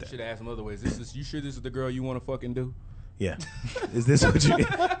positive about that? You should ask him other ways. You sure this is the girl you want to fucking do? Yeah. Is this what you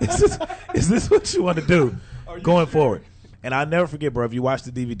is this what you want to do going forward? And I'll never forget, bro, if you watch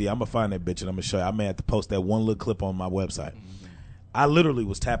the DVD, I'm going to find that bitch and I'm going to show you. I may have to post that one little clip on my website. Mm-hmm. I literally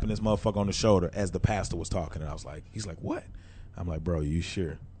was tapping this motherfucker on the shoulder as the pastor was talking, and I was like, he's like, what? I'm like, bro, you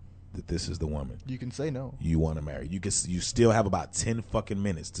sure that this is the woman you can say no you want to marry? You still have about 10 fucking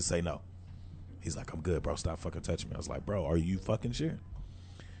minutes to say no. He's like, I'm good, bro. Stop fucking touching me. I was like, bro, are you fucking sure?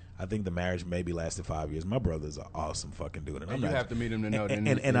 I think the marriage maybe lasted 5 years. My brother's an awesome fucking dude, and you have to meet him to know.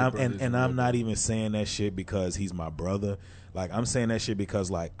 And I'm not even saying that shit because he's my brother. Like, I'm saying that shit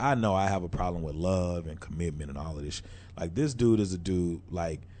because, like, I know I have a problem with love and commitment and all of this. Like, this dude is a dude,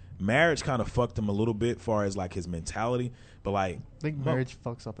 like, marriage kind of fucked him a little bit as far as, like, his mentality. But, like, I think marriage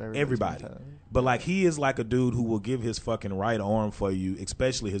fucks up everybody. But, like, he is like a dude who will give his fucking right arm for you,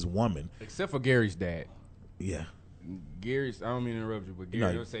 especially his woman. Except for Gary's dad. Yeah. Gary's, I don't mean to interrupt you, but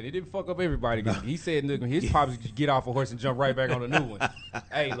Gary was saying it didn't fuck up everybody. He said his pops just get off a horse and jump right back on a new one.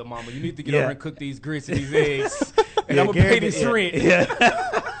 Hey, little mama, you need to get over and cook these grits and these eggs, and I'm gonna pay this rent.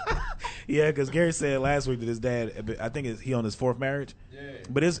 Yeah, because Gary said last week that his dad, I think he on his fourth marriage. Yeah.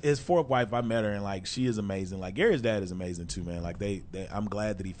 But his fourth wife, I met her, and like she is amazing. Like Gary's dad is amazing too, man. Like I'm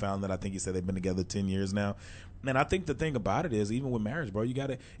glad that he found that. I think he said they've been together 10 years now. And I think the thing about it is, even with marriage, bro, you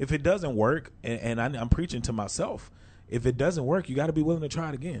gotta, if it doesn't work, and I'm preaching to myself, if it doesn't work, you got to be willing to try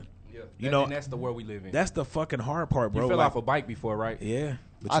it again. Yeah, you know, and that's the world we live in. That's the fucking hard part, bro. You fell off a bike before, right? Yeah,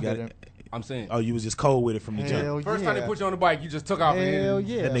 but I didn't. I'm saying. Oh, you was just cold with it from the jump. First time they put you on the bike, you just took off. Hell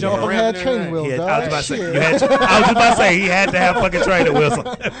yeah. Jump had training wheels, dog. I was about to say he had to have fucking training wheels.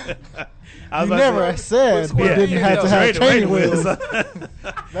 You never said we didn't have to have training wheels.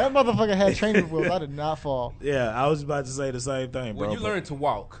 That motherfucker had training wheels. I did not fall. Yeah, I was about to say the same thing, bro. When you learn to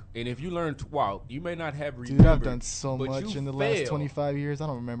walk, and if you learn to walk, you may not have remembered. Dude, I've done so much in the last 25 years. I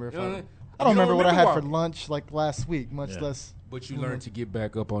don't remember if I don't remember what I had for lunch like last week, much less. But you learn to get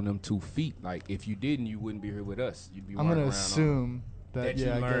back up on them 2 feet. Like if you didn't, you wouldn't be here with us. You'd be. I'm gonna assume that you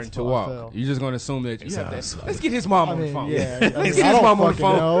learned to walk. You're just gonna assume that you have that. Let's get his mom on the phone. Yeah, let's get his mom on the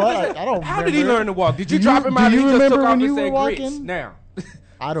phone. I don't. How did he learn to walk? Did you drop him out? Do you and he remember just took when off you and were said grits? walking? Now,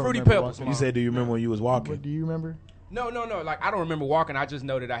 I don't. Fruity remember Pebbles. You said, do you remember when you was walking? But do you remember? No. Like I don't remember walking. I just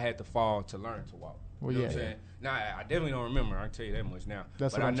know that I had to fall to learn to walk. Well, you know what I'm saying? Nah, I definitely don't remember. I can tell you that much now.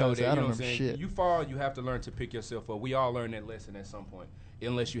 That's but what I I'm know trying to that say. I don't you know what I'm remember saying. shit. You fall, you have to learn to pick yourself up. We all learned that lesson at some point.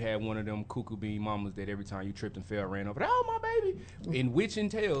 Unless you had one of them cuckoo bean mamas that every time you tripped and fell ran over. Oh my baby! In which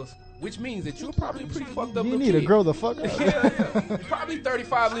entails, which means that you're probably pretty fucked up. You need to grow the fuck up. Yeah. You're probably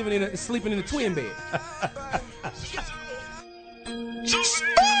 35, sleeping in a twin bed.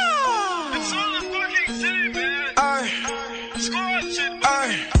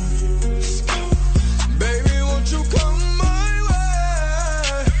 Baby, won't you come my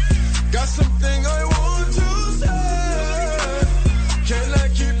way? Got something I want to say. Can I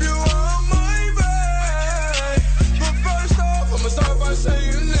keep you on my way? But first off, I'ma start by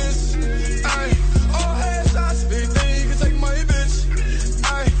saying this. All hands I speak, then you can take my bitch.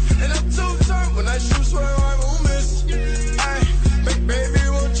 And I'm too turned when I shoot, swear I won't miss. Baby,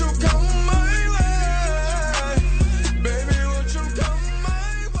 won't you come my way? Baby, won't you come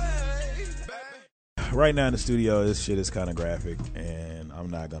my way? Right now in the studio, this shit is kind of graphic, and I'm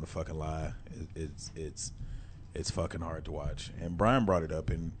not gonna fucking lie. It's fucking hard to watch. And Brian brought it up,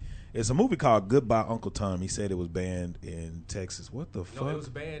 and it's a movie called Goodbye Uncle Tom. He said it was banned in Texas. What the fuck? No, it was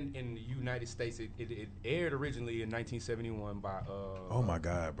banned in the United States. It aired originally in 1971 by. Oh my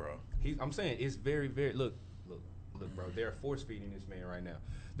God, bro! I'm saying it's very, very. Look. Look, bro, they're force feeding this man right now.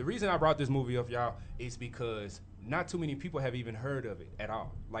 The reason I brought this movie up, y'all, is because not too many people have even heard of it at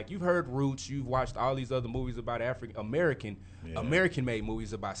all. Like, you've heard Roots, you've watched all these other movies about American-made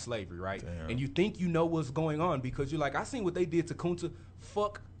movies about slavery, right? Damn. And you think you know what's going on because you're like, I seen what they did to Kunta.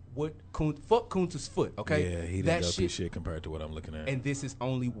 Fuck Kunta's foot, okay? Yeah, he didn't go through shit compared to what I'm looking at. And this is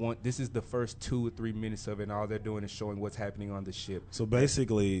this is the first 2 or 3 minutes of it, and all they're doing is showing what's happening on the ship. So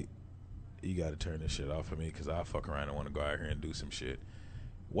basically, you got to turn this shit off for me because I fuck around and want to go out here and do some shit.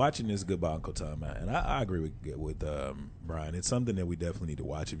 Watching this Goodbye Uncle Tom, man, and I agree with Brian. It's something that we definitely need to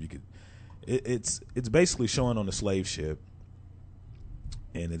watch. If you could, it's basically showing on the slave ship,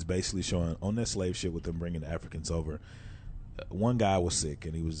 and it's basically showing on that slave ship with them bringing the Africans over. One guy was sick,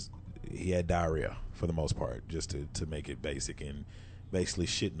 and he had diarrhea for the most part, just to make it basic, and basically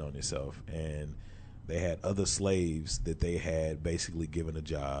shitting on himself. And they had other slaves that they had basically given a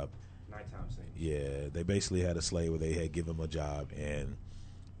job. Nighttime scene. Yeah, they basically had a slave where they had given him a job, and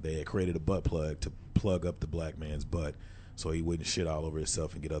they had created a butt plug to plug up the black man's butt so he wouldn't shit all over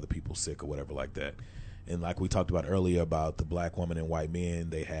himself and get other people sick or whatever like that. And like we talked about earlier about the black woman and white men,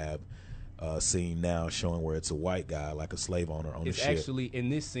 they have a scene now showing where it's a white guy, like a slave owner on the ship. It's actually,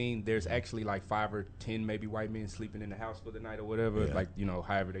 in this scene, there's actually like 5 or 10 maybe white men sleeping in the house for the night or whatever, like, you know,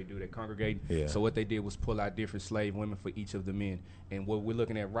 however they do, they congregate. Yeah. So what they did was pull out different slave women for each of the men. And what we're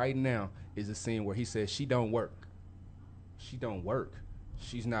looking at right now is a scene where he says, she don't work. She don't work.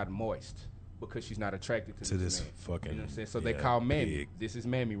 She's not moist because she's not attracted to this man. Fucking, you know what I'm saying? So they call Mammy. big. This is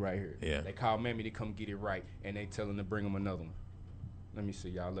Mammy right here. Yeah. They call Mammy to come get it right, and they tell him to bring him another one. Let me see,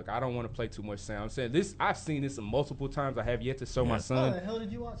 y'all. Look, I don't want to play too much sound. I'm saying this. I've seen this multiple times. I have yet to show my son. How the hell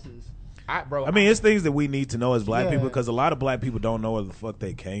did you watch this? I mean, it's things that we need to know as black people, because a lot of black people don't know where the fuck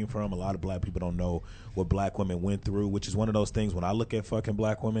they came from. A lot of black people don't know what black women went through, which is one of those things. When I look at fucking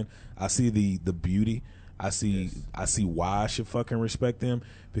black women, I see the beauty. I see why I should fucking respect them,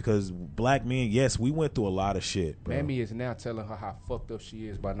 because black men, yes, we went through a lot of shit, bro. Mammy is now telling her how fucked up she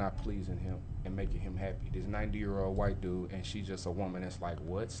is by not pleasing him and making him happy. This 90-year-old white dude, and she's just a woman that's like,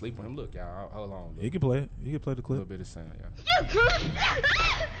 what? Sleep with him? Look, y'all, hold on. You can play it. You can play the clip. A little bit of sound, y'all.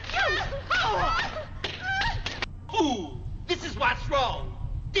 Fool! This is what's wrong.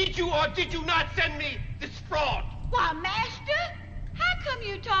 Did you or did you not send me this fraud? Why, Master? How come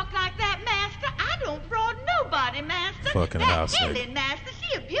you talk like that, Master? I don't fraud nobody, Master. Fucking That house, Ellen, Master,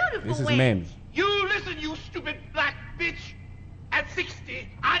 she a beautiful This is wench. Mammy. You listen, you stupid black bitch. At 60,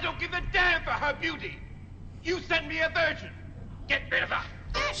 I don't give a damn for her beauty. You sent me a virgin. Get rid of her.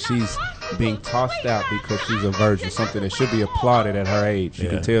 She's being tossed out because she's a virgin, something that should be applauded at her age. You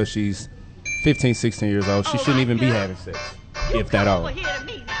can tell she's 15, 16 years old. She shouldn't even be having sex, if that all. Over here to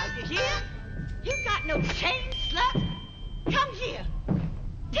me now, you hear? You got no shame, slut? Come here.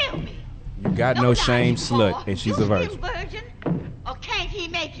 Tell me. You got no shame, slut, and she's a virgin. Virgin? Or can't he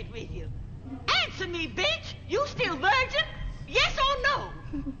make it with you? Answer me, bitch. You still virgin? Yes or no?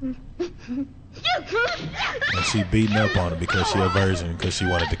 You good? And she beating up on him because she a virgin, because she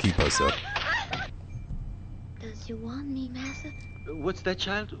wanted to keep herself. Does you want me, Master? What's that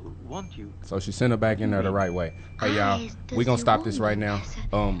child want you? So she sent her back in there the right way. Hey, y'all, we gonna stop this right now.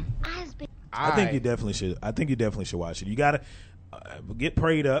 I think you definitely should. I think you definitely should watch it. You gotta get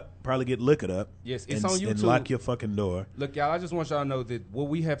prayed up, probably get liquored up. Yes, it's and, on YouTube. And lock your fucking door. Look, y'all, I just want y'all to know that what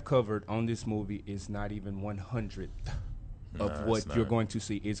we have covered on this movie is not even 100th of what you're going to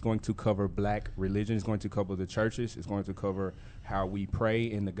see. It's going to cover black religion. It's going to cover the churches. It's going to cover how we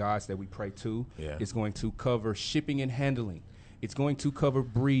pray and the gods that we pray to. Yeah. It's going to cover shipping and handling. It's going to cover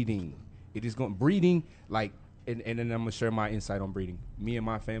breeding. It is going breeding, like, and then I'm gonna share my insight on breeding. Me and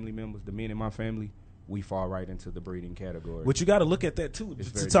my family members, the men in my family, we fall right into the breeding category. But you got to look at that too.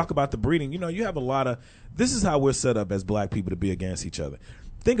 To talk about the breeding, you know, you have a lot of. This is how we're set up as black people to be against each other.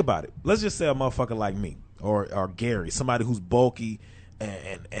 Think about it. Let's just say a motherfucker like me or Gary, somebody who's bulky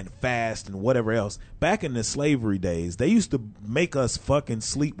and fast and whatever else. Back in the slavery days, they used to make us fucking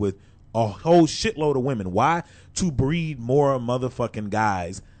sleep with a whole shitload of women. Why? To breed more motherfucking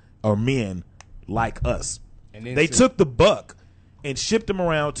guys or men like us. And then they took the buck and shipped them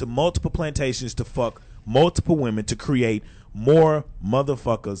around to multiple plantations to fuck multiple women to create more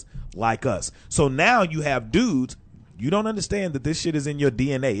motherfuckers like us. So now you have dudes. You don't understand that this shit is in your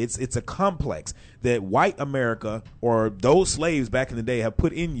DNA. It's a complex that white America or those slaves back in the day have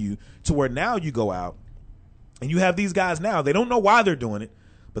put in you, to where now you go out and you have these guys now. They don't know why they're doing it,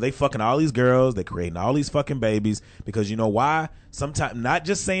 but they fucking all these girls. They creating all these fucking babies because you know why? Sometimes, not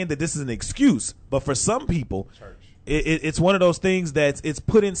just saying that this is an excuse, but for some people, it's one of those things that it's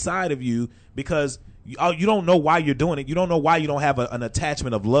put inside of you because You don't know why you're doing it. You don't know why you don't have an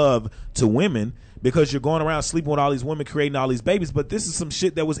attachment of love to women because you're going around sleeping with all these women, creating all these babies. But this is some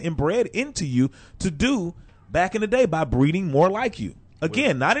shit that was inbred into you to do back in the day by breeding more like you.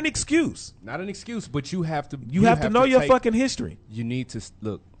 Again, not an excuse. Not an excuse, but you have to. You have to know your fucking history. You need to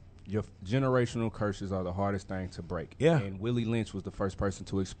look. Your generational curses are the hardest thing to break. Yeah. And Willie Lynch was the first person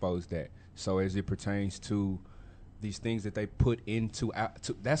to expose that. So as it pertains to these things that they put into,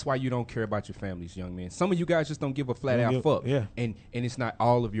 that's why you don't care about your families, young men. Some of you guys just don't give a flat out fuck. Yeah. And it's not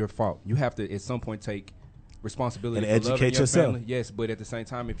all of your fault. You have to at some point take responsibility and for educate loving yourself. your family. Yes, but at the same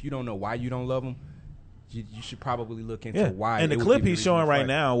time, if you don't know why you don't love them, you should probably look into why. And the it would clip give you he's reason showing to right fight.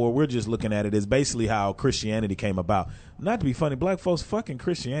 now, where we're just looking at it, is basically how Christianity came about. Not to be funny, black folks, fucking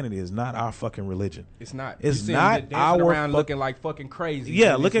Christianity is not our fucking religion. It's not. It's You see 'em not dancing our around looking like fucking crazy. Yeah,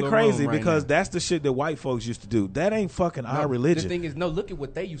 in this looking little crazy room right because now. that's the shit that white folks used to do. That ain't fucking our No, religion. The thing is, no, look at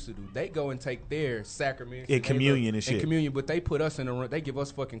what they used to do. They go and take their sacraments In and they communion and shit. In communion, but they put us in a room. They give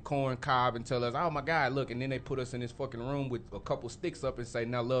us fucking corn cob and tell us, "Oh my God, look!" And then they put us in this fucking room with a couple sticks up and say,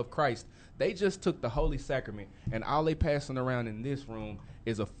 "Now love Christ." They just took the holy sacrament and all they passing around in this room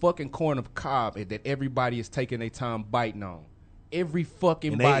is a fucking corn of cob that everybody is taking their time biting on. Every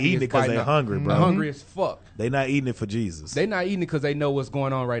fucking And they body eating is it 'cause biting they on. hungry, bro. They're hungry as fuck. They not eating it for Jesus. They not eating it because they know what's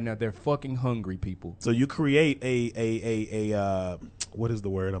going on right now. They're fucking hungry people. So you create a what is the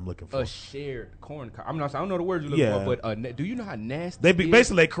word I'm looking for? A shared corn cob. I don't know the words you're looking Yeah. for, but do you know how nasty They it is?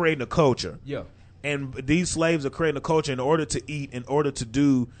 basically creating a culture. Yeah. And these slaves are creating a culture in order to eat, in order to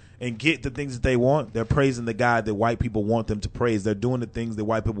do and get the things that they want. They're praising the God that white people want them to praise. They're doing the things that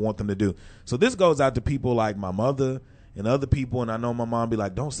white people want them to do. So this goes out to people like my mother and other people, and I know my mom be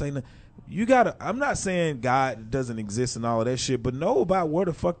like, don't say nothing. You gotta, I'm not saying God doesn't exist and all of that shit, but know about where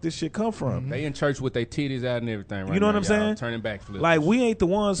the fuck this shit come from. They in church with their titties out and everything right You know what now, I'm saying? y'all. Turning back flips. Like, we ain't the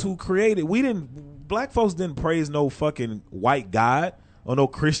ones who created. Black folks didn't praise no fucking white God or no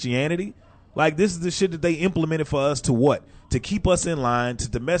Christianity. Like, this is the shit that they implemented for us to what? To keep us in line, to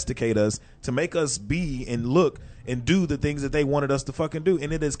domesticate us, to make us be and look and do the things that they wanted us to fucking do.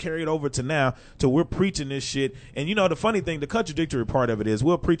 And it has carried over to now to we're preaching this shit. And you know, the funny thing, the contradictory part of it is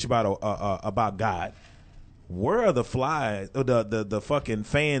we'll preach about God. Where are the flies, the fucking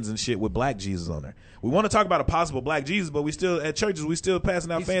fans and shit with black Jesus on there? We want to talk about a possible black Jesus, but we still, at churches, we still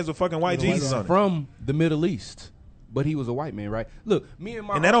passing out fans with fucking white Jesus on it. From the Middle East. But he was a white man, right? Look, me and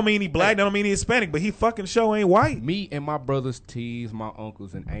my... And that don't mean he black, that don't mean he Hispanic, but he fucking show ain't white. Me and my brothers tease my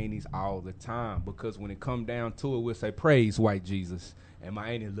uncles and aunties all the time because when it come down to it, we'll say, praise white Jesus. And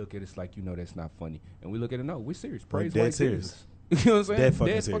my auntie look at us like, you know, that's not funny. And we look at it, no, we're serious. Praise dead white serious. Jesus. You know what I'm saying? Dead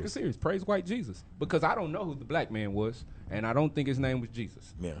fucking fucking serious. Praise white Jesus. Because I don't know who the black man was, and I don't think his name was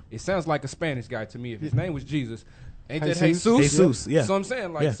Jesus. Yeah. It sounds like a Spanish guy to me. If his name was Jesus, ain't that Jesus? Jesus? Jesus, yeah. So I'm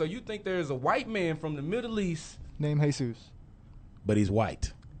saying, like, Yeah. so you think there's a white man from the Middle East... Name Jesus. But he's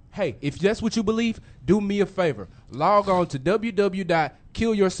white. Hey, if that's what you believe, do me a favor. Log on to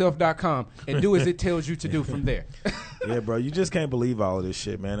www.killyourself.com and do as it tells you to do from there. Yeah, bro, you just can't believe all of this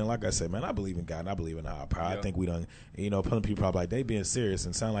shit, man. And like I said, man, I believe in God and I believe in our power. Yeah. I think we done, you know, some people probably like, they being serious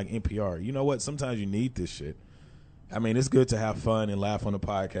and sound like NPR. You know what? Sometimes you need this shit. I mean, it's good to have fun and laugh on the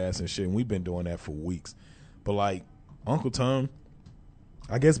podcast and shit, and we've been doing that for weeks. But like, Uncle Tom,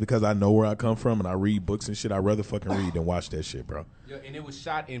 I guess because I know where I come from and I read books and shit, I'd rather fucking read than watch that shit, bro. Yeah, and it was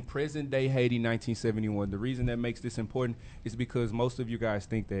shot in present-day Haiti, 1971. The reason that makes this important is because most of you guys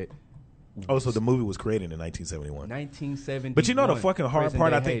think that... Oh, so the movie was created in 1971. 1971. But you know the fucking hard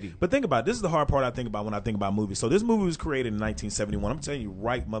part, I present-day think. Haiti. But think about it. This is the hard part I think about when I think about movies. So this movie was created in 1971. I'm telling you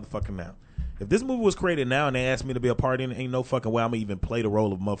right motherfucking now. If this movie was created now and they asked me to be a part in it, ain't no fucking way I'm going to even play the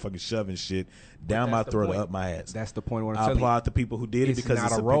role of motherfucking shoving shit down my That's the throat or point. up my ass. That's the point. What I'm I telling you. applaud the people who did it It's because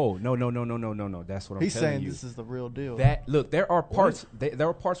not it's a role. No. That's what I'm He's telling saying you. this is the real deal. That look, there are parts. There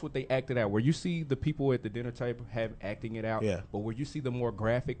are parts where they acted out, where you see the people at the dinner table have acting it out. Yeah. But where you see the more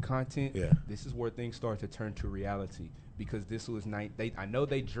graphic content, Yeah. this is where things start to turn to reality. Because this was I know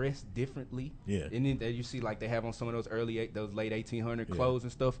they dressed differently. Yeah. And then you see like they have on some of those those late 1800 Yeah. clothes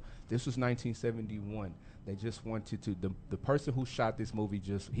and stuff. This was 1971. They just wanted to the person who shot this movie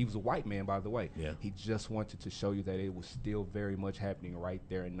he was a white man, by the way. Yeah. He just wanted to show you that it was still very much happening right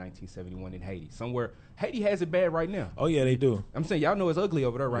there in 1971 in Haiti. Somewhere Haiti has it bad right now. Oh yeah, they do. I'm saying y'all know it's ugly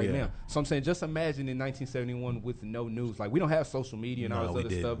over there right Yeah. now. So I'm saying just imagine in 1971 with no news. Like we don't have social media and all No, this other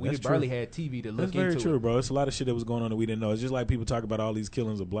we stuff. didn't. We That's barely true. had TV to look That's very into. true, it. bro. It's a lot of shit that was going on that we didn't know. It's just like people talk about all these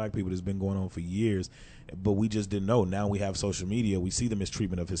killings of black people that's been going on for years, but we just didn't know. Now we have social media. We see the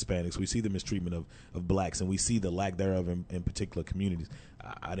mistreatment of Hispanics. We see the mistreatment of blacks, and we see the lack thereof in particular communities.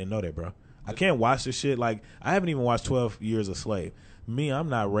 I didn't know that, bro. I can't watch this shit. Like, I haven't even watched 12 Years a Slave. I'm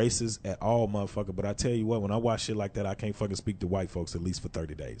not racist at all, motherfucker. But I tell you what, when I watch shit like that, I can't fucking speak to white folks at least for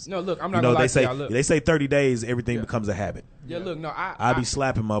 30 days. No, look, I'm not gonna lie to y'all. Look. They say 30 days, everything becomes a habit. Yeah, look, no, I be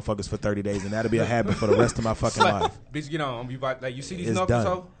slapping motherfuckers for 30 days, and that'll be a habit for the rest of my fucking life. Bitch, get on. Like, you see these It's knuckles, done.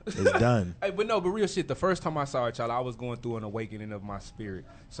 ho? It's done. Hey, but real shit. The first time I saw it, y'all, I was going through an awakening of my spirit.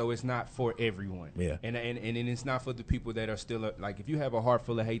 So it's not for everyone. Yeah. And it's not for the people that are still like, if you have a heart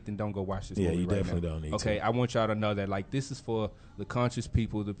full of hate, then don't go watch this movie. Yeah, you right definitely now. don't need Okay, to. I want y'all to know that like this is for the conscious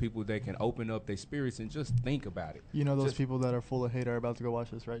people, the people that can open up their spirits and just think about it. You know those Just- people that are full of hate are about to go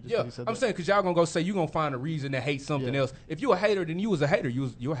watch this, right? Just Yeah, 'cause you said I'm that. saying because y'all gonna go say you gonna find a reason to hate something else. If you a hater, then you was a hater.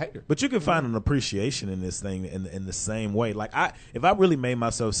 You're a hater. But you can find an appreciation in this thing in the same way. Like if I really made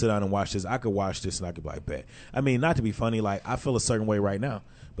myself sit down and watch this, I could watch this and I could be like, bet. I mean, not to be funny, like I feel a certain way right now.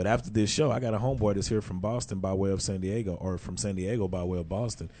 But after this show, I got a homeboy that's here from Boston by way of San Diego, or from San Diego by way of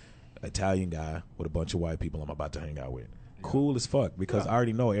Boston. Italian guy with a bunch of white people I'm about to hang out with. Cool as fuck, because I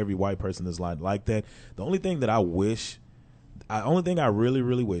already know every white person is like that. The only thing that I really,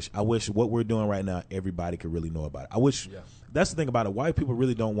 really wish, I wish what we're doing right now, everybody could really know about it. I wish, that's the thing about it, white people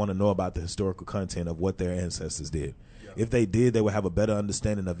really don't want to know about the historical content of what their ancestors did. If they did, they would have a better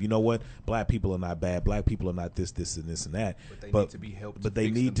understanding of, you know what, black people are not bad, black people are not this, and this, and that. But they need to be helped. But they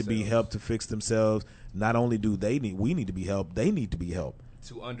need to be helped to fix themselves. Not only do we need to be helped, they need to be helped.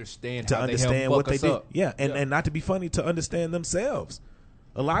 To understand To how understand they help what fuck they us did. up. Yeah, and not to be funny, to understand themselves.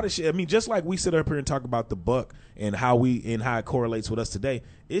 A lot of shit. I mean, just like we sit up here and talk about the buck and how it correlates with us today,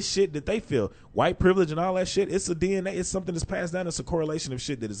 it's shit that they feel. White privilege and all that shit, it's a DNA. It's something that's passed down. It's a correlation of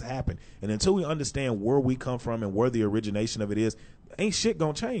shit that has happened. And until we understand where we come from and where the origination of it is, ain't shit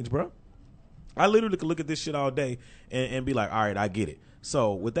gonna change, bro. I literally could look at this shit all day and be like, all right, I get it.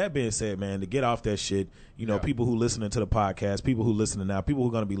 So with that being said, man, to get off that shit, people who listening to the podcast, people who listening now, people who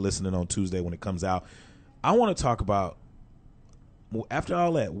are going to be listening on Tuesday when it comes out, I want to talk about, after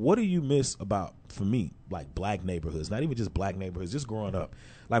all that, what do you miss about, for me, like black neighborhoods, not even just black neighborhoods, just growing up.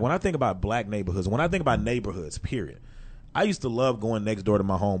 Like when I think about black neighborhoods, when I think about neighborhoods, period, I used to love going next door to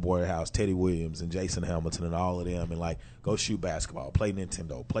my homeboy house, Teddy Williams and Jason Hamilton and all of them, and like go shoot basketball, play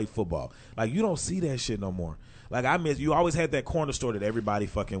Nintendo, play football. Like you don't see that shit no more. Like I miss, you always had that corner store that everybody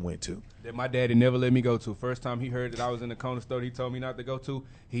fucking went to. That my daddy never let me go to. First time he heard that I was in the corner store, he told me not to go to.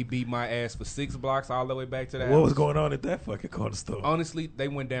 He beat my ass for 6 blocks all the way back to the house. What was going on at that fucking corner store? Honestly, they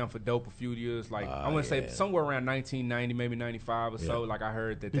went down for dope a few years. Like I want to say somewhere around 1990, maybe 95 or so. Like I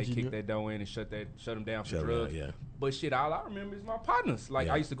heard that they kicked that dough in and shut them down for drugs. But shit, all I remember is my partners. Like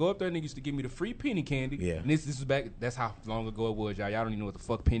I used to go up there and they used to give me the free penny candy. Yeah. And this was back. That's how long ago it was, y'all. Y'all don't even know what the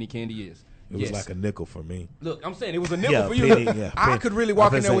fuck penny candy is. It was like a nickel for me. Look, I'm saying it was a nickel for you. I could really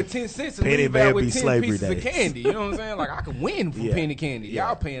walk in there with 10 cents and leave out with 10 pieces of candy. You know what I'm saying? Like I could win from penny candy.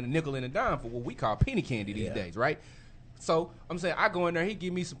 Y'all paying a nickel and a dime for what we call penny candy these days, right? So I'm saying I go in there, he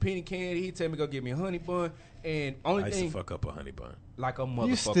give me some penny candy, he tell me go get me a honey bun, and only I used thing to fuck up a honey bun. like a motherfucker.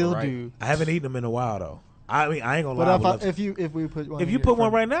 You still right? do. I haven't eaten them in a while though. I mean, I ain't gonna But lie. if we put one, if you put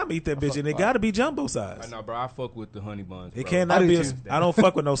one right now, I'm eat that bitch, and it gotta be jumbo size. I know, bro. I fuck with the honey buns. Bro. It cannot be. I don't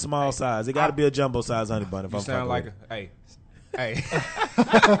fuck with no small size. It gotta be a jumbo size honey bun. If You I'm sound fucking like with it. Hey.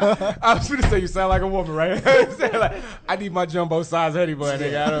 I was gonna say you sound like a woman, right? Like, I need my jumbo size honey bun,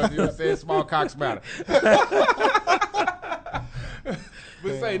 nigga. I don't, you know what I'm saying? Small cocks matter.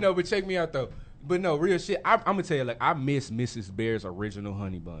 But check me out though. But no, real shit. I'm gonna tell you, like, I miss Mrs. Bear's original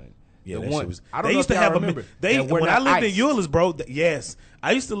honey bun. Yeah, the that one, shit was. I don't They know used if to y'all have remember. when I lived in Euless, bro. Yes,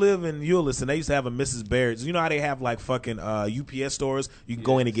 I used to live in Euless, and they used to have a Mrs. Baird's. You know how they have like fucking UPS stores? You can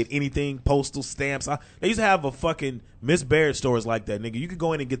go in and get anything, postal stamps. They used to have a fucking Miss Baird stores like that, nigga. You could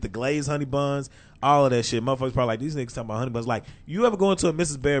go in and get the glazed honey buns, all of that shit. Motherfuckers probably like, these niggas talking about honey buns. Like, you ever go into a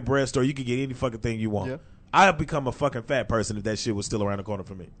Mrs. Baird bread store, you could get any fucking thing you want. Yeah. I'd become a fucking fat person if that shit was still around the corner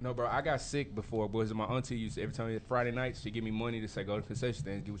for me. No, bro, I got sick before, boys. My auntie used to, every time Friday night, she'd give me money to say, go to the concession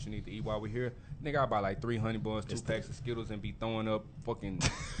stand, get what you need to eat while we're here. Nigga, I buy like 3 honey buns, 2 packs of Skittles, and be throwing up fucking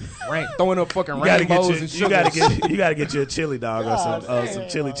rainbows and sugar. You gotta get you a chili dog or some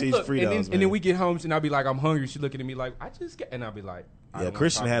chili cheese Fritos. And then we get home, and I'll be like, I'm hungry. She looking at me like, I just get, and I'll be like, yeah,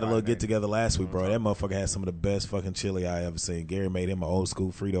 Christian had a little get together last week, bro. That motherfucker had some of the best fucking chili I ever seen. Gary made him an old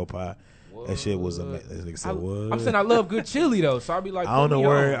school Frito pie. That shit was amazing. I'm saying I love good chili though, so I'll be like, I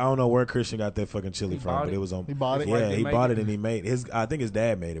don't know where Christian got that fucking chili from, but it was on. He bought it. Yeah, he bought it and he made his. I think his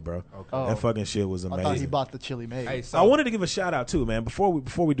dad made it, bro. Okay. That fucking shit was amazing. I thought he bought the chili made. Hey, so I wanted to give a shout out too, man. Before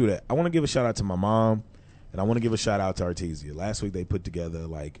we do that, I want to give a shout out to my mom, and I want to give a shout out to Artesia. Last week they put together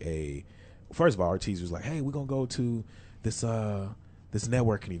like first of all, Artesia was like, hey, we're gonna go to this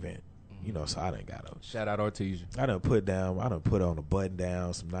networking event. You know, so I done got a shout out Artesia. I done put on a button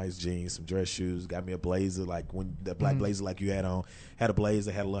down, some nice jeans, some dress shoes, got me a blazer like when the black blazer like you had on. Had a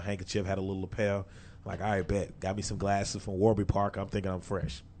blazer, had a little handkerchief, had a little lapel. Like, all right, bet. Got me some glasses from Warby Park. I'm thinking I'm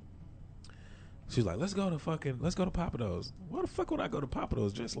fresh. She's like, let's go to Papados. Why the fuck would I go to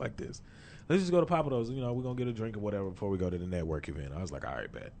Papados dressed like this? Let's just go to Papados. You know, we're gonna get a drink or whatever before we go to the network event. I was like, all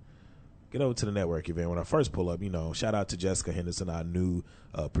right, bet. Get over to the network event. When I first pull up, you know, shout out to Jessica Henderson, our new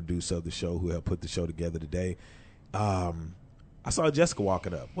producer of the show, who helped put the show together today. I saw Jessica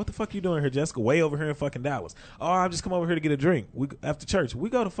walking up. What the fuck you doing here, Jessica? Way over here in fucking Dallas. Oh, I'm just come over here to get a drink. After church. We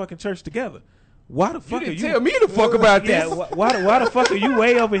go to fucking church together. Why the fuck you didn't tell me the fuck about this? Why the fuck are you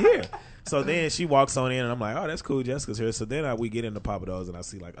way over here? So then she walks on in, and I'm like, oh, that's cool. Jessica's here. So then we get into Papados, and I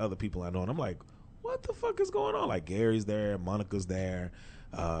see like other people I know, and I'm like, what the fuck is going on? Like Gary's there, Monica's there.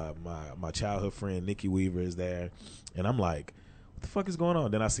 My childhood friend Nikki Weaver is there, and I'm like, what the fuck is going on?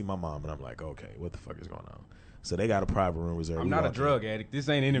 Then I see my mom, and I'm like, okay, what the fuck is going on? So they got a private room reserved. I'm not a drug addict. This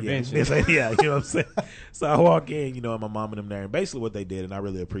ain't intervention. Yeah, you know what I'm saying? So I walk in, you know, and my mom and them there, and basically what they did, and I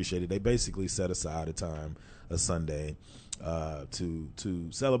really appreciate it, they basically set aside a Sunday to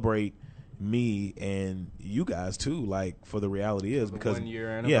celebrate me and you guys too, like for the reality is because 1 year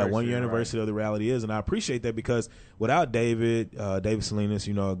anniversary, 1 year anniversary of the reality is, and I appreciate that because without David Salinas,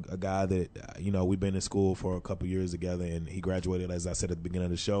 you know, a guy that you know we've been in school for a couple years together, and he graduated, as I said at the beginning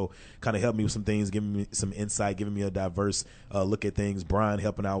of the show, kind of helped me with some things, giving me some insight, giving me a diverse look at things. Brian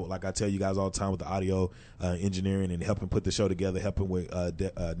helping out, like I tell you guys all the time, with the audio engineering and helping put the show together, helping with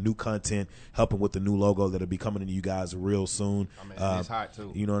new content, helping with the new logo that'll be coming to you guys real soon. I mean, it's hot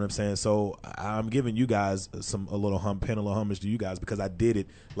too. You know what I'm saying? So I'm giving you guys paying a little homage to you guys because I did it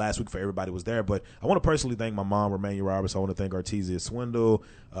last week for everybody was there. But I want to personally thank my mom, Romania Roberts. I want to thank Artesia Swindle.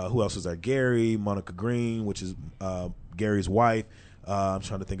 Who else was there? Gary, Monica Green, which is Gary's wife. I'm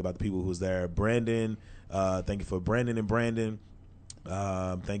trying to think about the people who was there. Brandon. Thank you for Brandon and Brandon.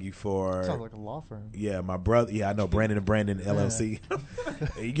 Thank you for. Sounds like a law firm. Yeah, my brother. Yeah, I know Brandon and Brandon LLC.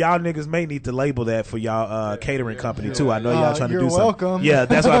 Y'all niggas may need to label that for y'all catering company too. I know y'all trying to do something. You're welcome. Yeah,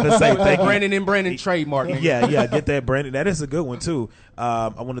 that's what I'm gonna say. Thank you. Brandon and Brandon trademark. Yeah, get that Brandon. That is a good one too. I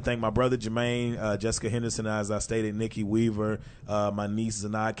want to thank my brother Jermaine, Jessica Henderson, as I stated, Nikki Weaver. My nieces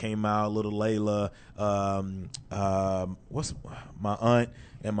and I came out. Little Layla. What's my aunt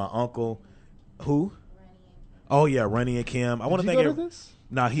and my uncle? Who? Oh yeah, Ronnie and Kim. I want to thank this?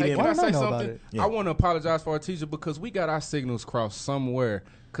 Nah, he didn't. Can I say know something? about it? Yeah. I want to apologize for Artesia because we got our signals crossed somewhere.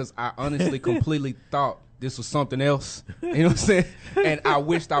 Because I honestly completely thought this was something else. You know what I'm saying? And I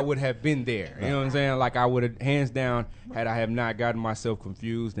wished I would have been there. You know what I'm saying? Like I would have, hands down, had I have not gotten myself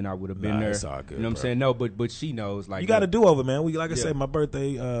confused, and I would have been there. It's all good, you know what I'm saying? No, but she knows. Like you got to do over, man. We like I said, my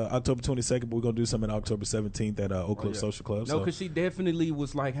birthday October 22nd, but we're gonna do something October 17th at Oak Cliff Social Club. No, because she definitely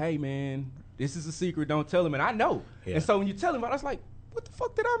was like, "Hey, man, this is a secret. Don't tell him." And I know. Yeah. And so when you tell him, I was like, what the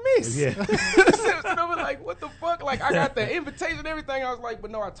fuck did I miss? Yeah. And I was like, what the fuck? Like, I got the invitation and everything. I was like,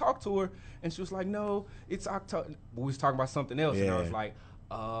 but no, I talked to her, and she was like, no, it's October. We was talking about something else, and I was like,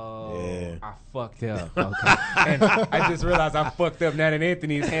 oh, I fucked up. Okay. And I just realized I fucked up now that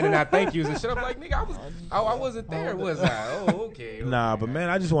Anthony is handing out thank yous and shit. I'm like, nigga, I wasn't there, was I? Oh, okay. Nah, but man,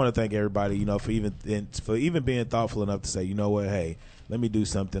 I just want to thank everybody, you know, for even being thoughtful enough to say, you know what, hey, let me do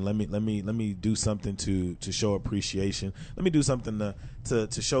something. Let me do something to show appreciation. Let me do something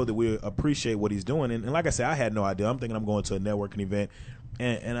to show that we appreciate what he's doing. And like I said, I had no idea. I'm thinking I'm going to a networking event,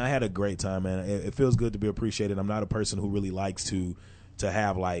 and I had a great time, man. It feels good to be appreciated. I'm not a person who really likes to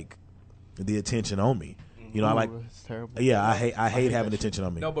have like the attention on me. You know, I like. It's terrible. Yeah, I hate having attention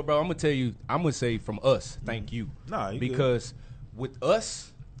on me. No, but bro, I'm gonna tell you. I'm gonna say from us, thank you. Nah, because with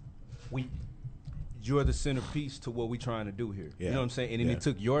us, you're the centerpiece to what we're trying to do here. Yeah. You know what I'm saying? And then it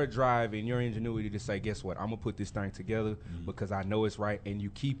took your drive and your ingenuity to say, guess what? I'm going to put this thing together because I know it's right. And you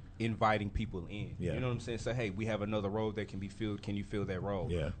keep inviting people in. Yeah. You know what I'm saying? Say, hey, we have another role that can be filled. Can you fill that role?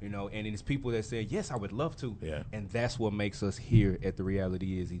 Yeah. You know, and it's people that say, yes, I would love to. Yeah. And that's what makes us here at The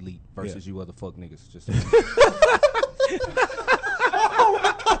Reality Is Elite versus you other fuck niggas. Just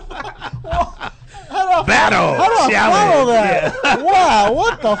battle. How do I challenge. follow that? Yeah. Wow,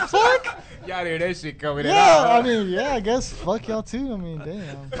 what the fuck? Y'all hear that shit coming in. Yeah, I mean, yeah, I guess fuck y'all too. I mean,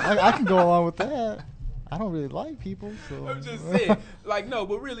 damn. I can go along with that. I don't really like people, so. I'm just saying. Like, no,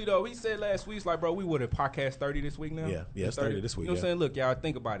 but really, though, he said last week, like, bro, we would have podcast 30 this week now. Yeah, it's 30 this week, You know what I'm yeah. saying? Look, y'all,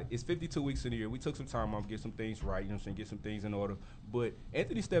 think about it. It's 52 weeks in the year. We took some time off, get some things right, you know what I'm saying, get some things in order. But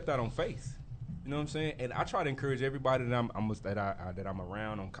Anthony stepped out on faith. You know what I'm saying? And I try to encourage everybody that I'm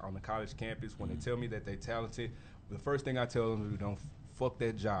around on the college campus when they tell me that they're talented. The first thing I tell them to do, don't fuck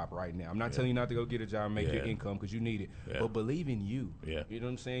that job right now. I'm not telling you not to go get a job and make your income because you need it. But believe in you. Yeah. You know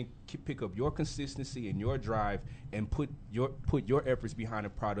what I'm saying? Pick up your consistency and your drive and put your efforts behind a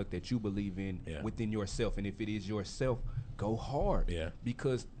product that you believe in within yourself. And if it is yourself, go hard. Yeah.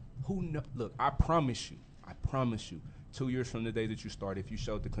 Because look, I promise you, 2 years from the day that you start, if you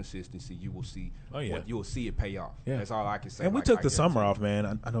showed the consistency, you will see. You will see it pay off. Yeah. That's all I can say. And we took the summer off,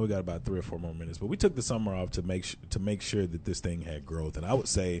 man. I know we got about 3 or 4 more minutes, but we took the summer off to make sure that this thing had growth. And I would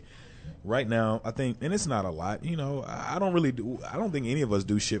say, right now, I think, and it's not a lot. You know, I don't think any of us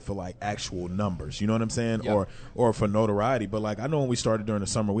do shit for like actual numbers. You know what I'm saying? Yep. Or for notoriety. But like, I know when we started during the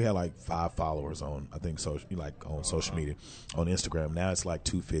summer, we had like 5 followers on, I think, on social media, on Instagram. Now it's like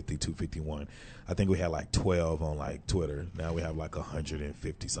 250, 251. I think we had like 12 on like Twitter. Now we have like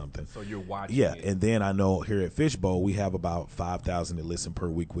 150 something. So you're watching. Yeah, and then I know here at Fishbowl we have about 5,000 that listen per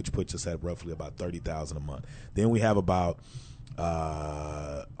week, which puts us at roughly about 30,000 a month. Then we have about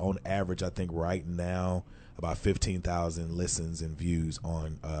on average, I think right now, about 15,000 listens and views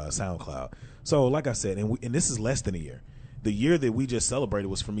on SoundCloud. So like I said, and this is less than a year. The year that we just celebrated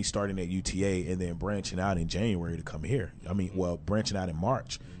was for me starting at UTA and then branching out in January to come here. Branching out in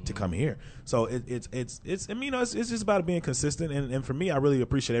March to come here. So it's just about being consistent. And for me, I really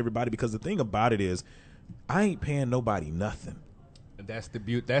appreciate everybody, because the thing about it is, I ain't paying nobody nothing. That's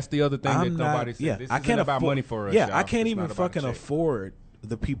the other thing that nobody says. This isn't about money for us. Yeah, I can't even fucking afford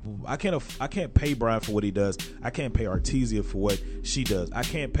the people. I can't pay Brian for what he does. I can't pay Artesia for what she does. I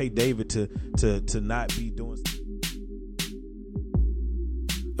can't pay David to not be doing.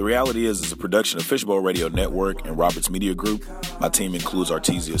 The Reality is a production of Fishbowl Radio Network and Roberts Media Group. My team includes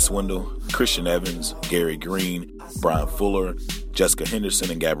Artesia Swindle, Christian Evans, Gary Green, Brian Fuller, Jessica Henderson,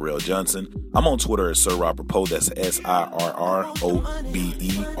 and Gabrielle Johnson. I'm on Twitter at Sir Robert Poe. That's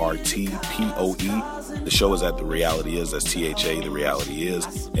SIRROBERTPOE. The show is at The Reality Is. That's THA, The Reality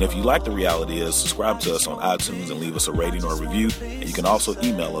Is. And if you like The Reality Is, subscribe to us on iTunes and leave us a rating or a review. And you can also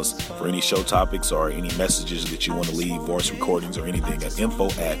email us for any show topics or any messages that you want to leave, voice recordings or anything at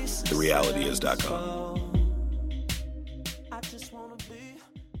info@therealityis.com.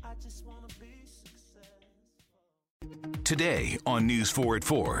 Today on News 4 at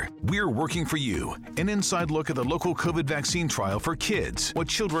 4, we're working for you. An inside look at the local COVID vaccine trial for kids, what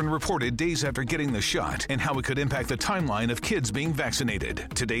children reported days after getting the shot, and how it could impact the timeline of kids being vaccinated.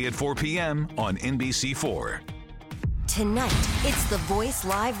 Today at 4 p.m. on NBC4. Tonight, it's The Voice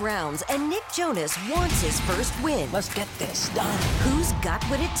Live rounds, and Nick Jonas wants his first win. Let's get this done. Who's got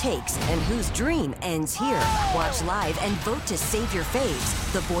what it takes, and whose dream ends here? Watch live and vote to save your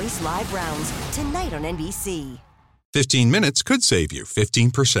faves. The Voice Live rounds, tonight on NBC. 15 minutes could save you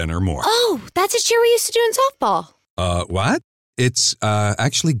 15% or more. Oh, that's a cheer we used to do in softball. What? It's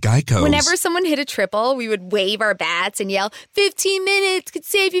actually Geico. Whenever someone hit a triple, we would wave our bats and yell, 15 minutes could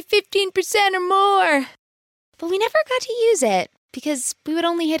save you 15% or more. But we never got to use it because we would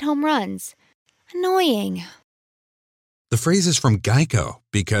only hit home runs. Annoying. The phrase is from Geico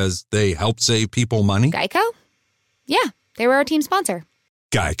because they help save people money. Geico? Yeah, they were our team sponsor.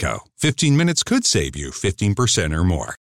 Geico. 15 minutes could save you 15% or more.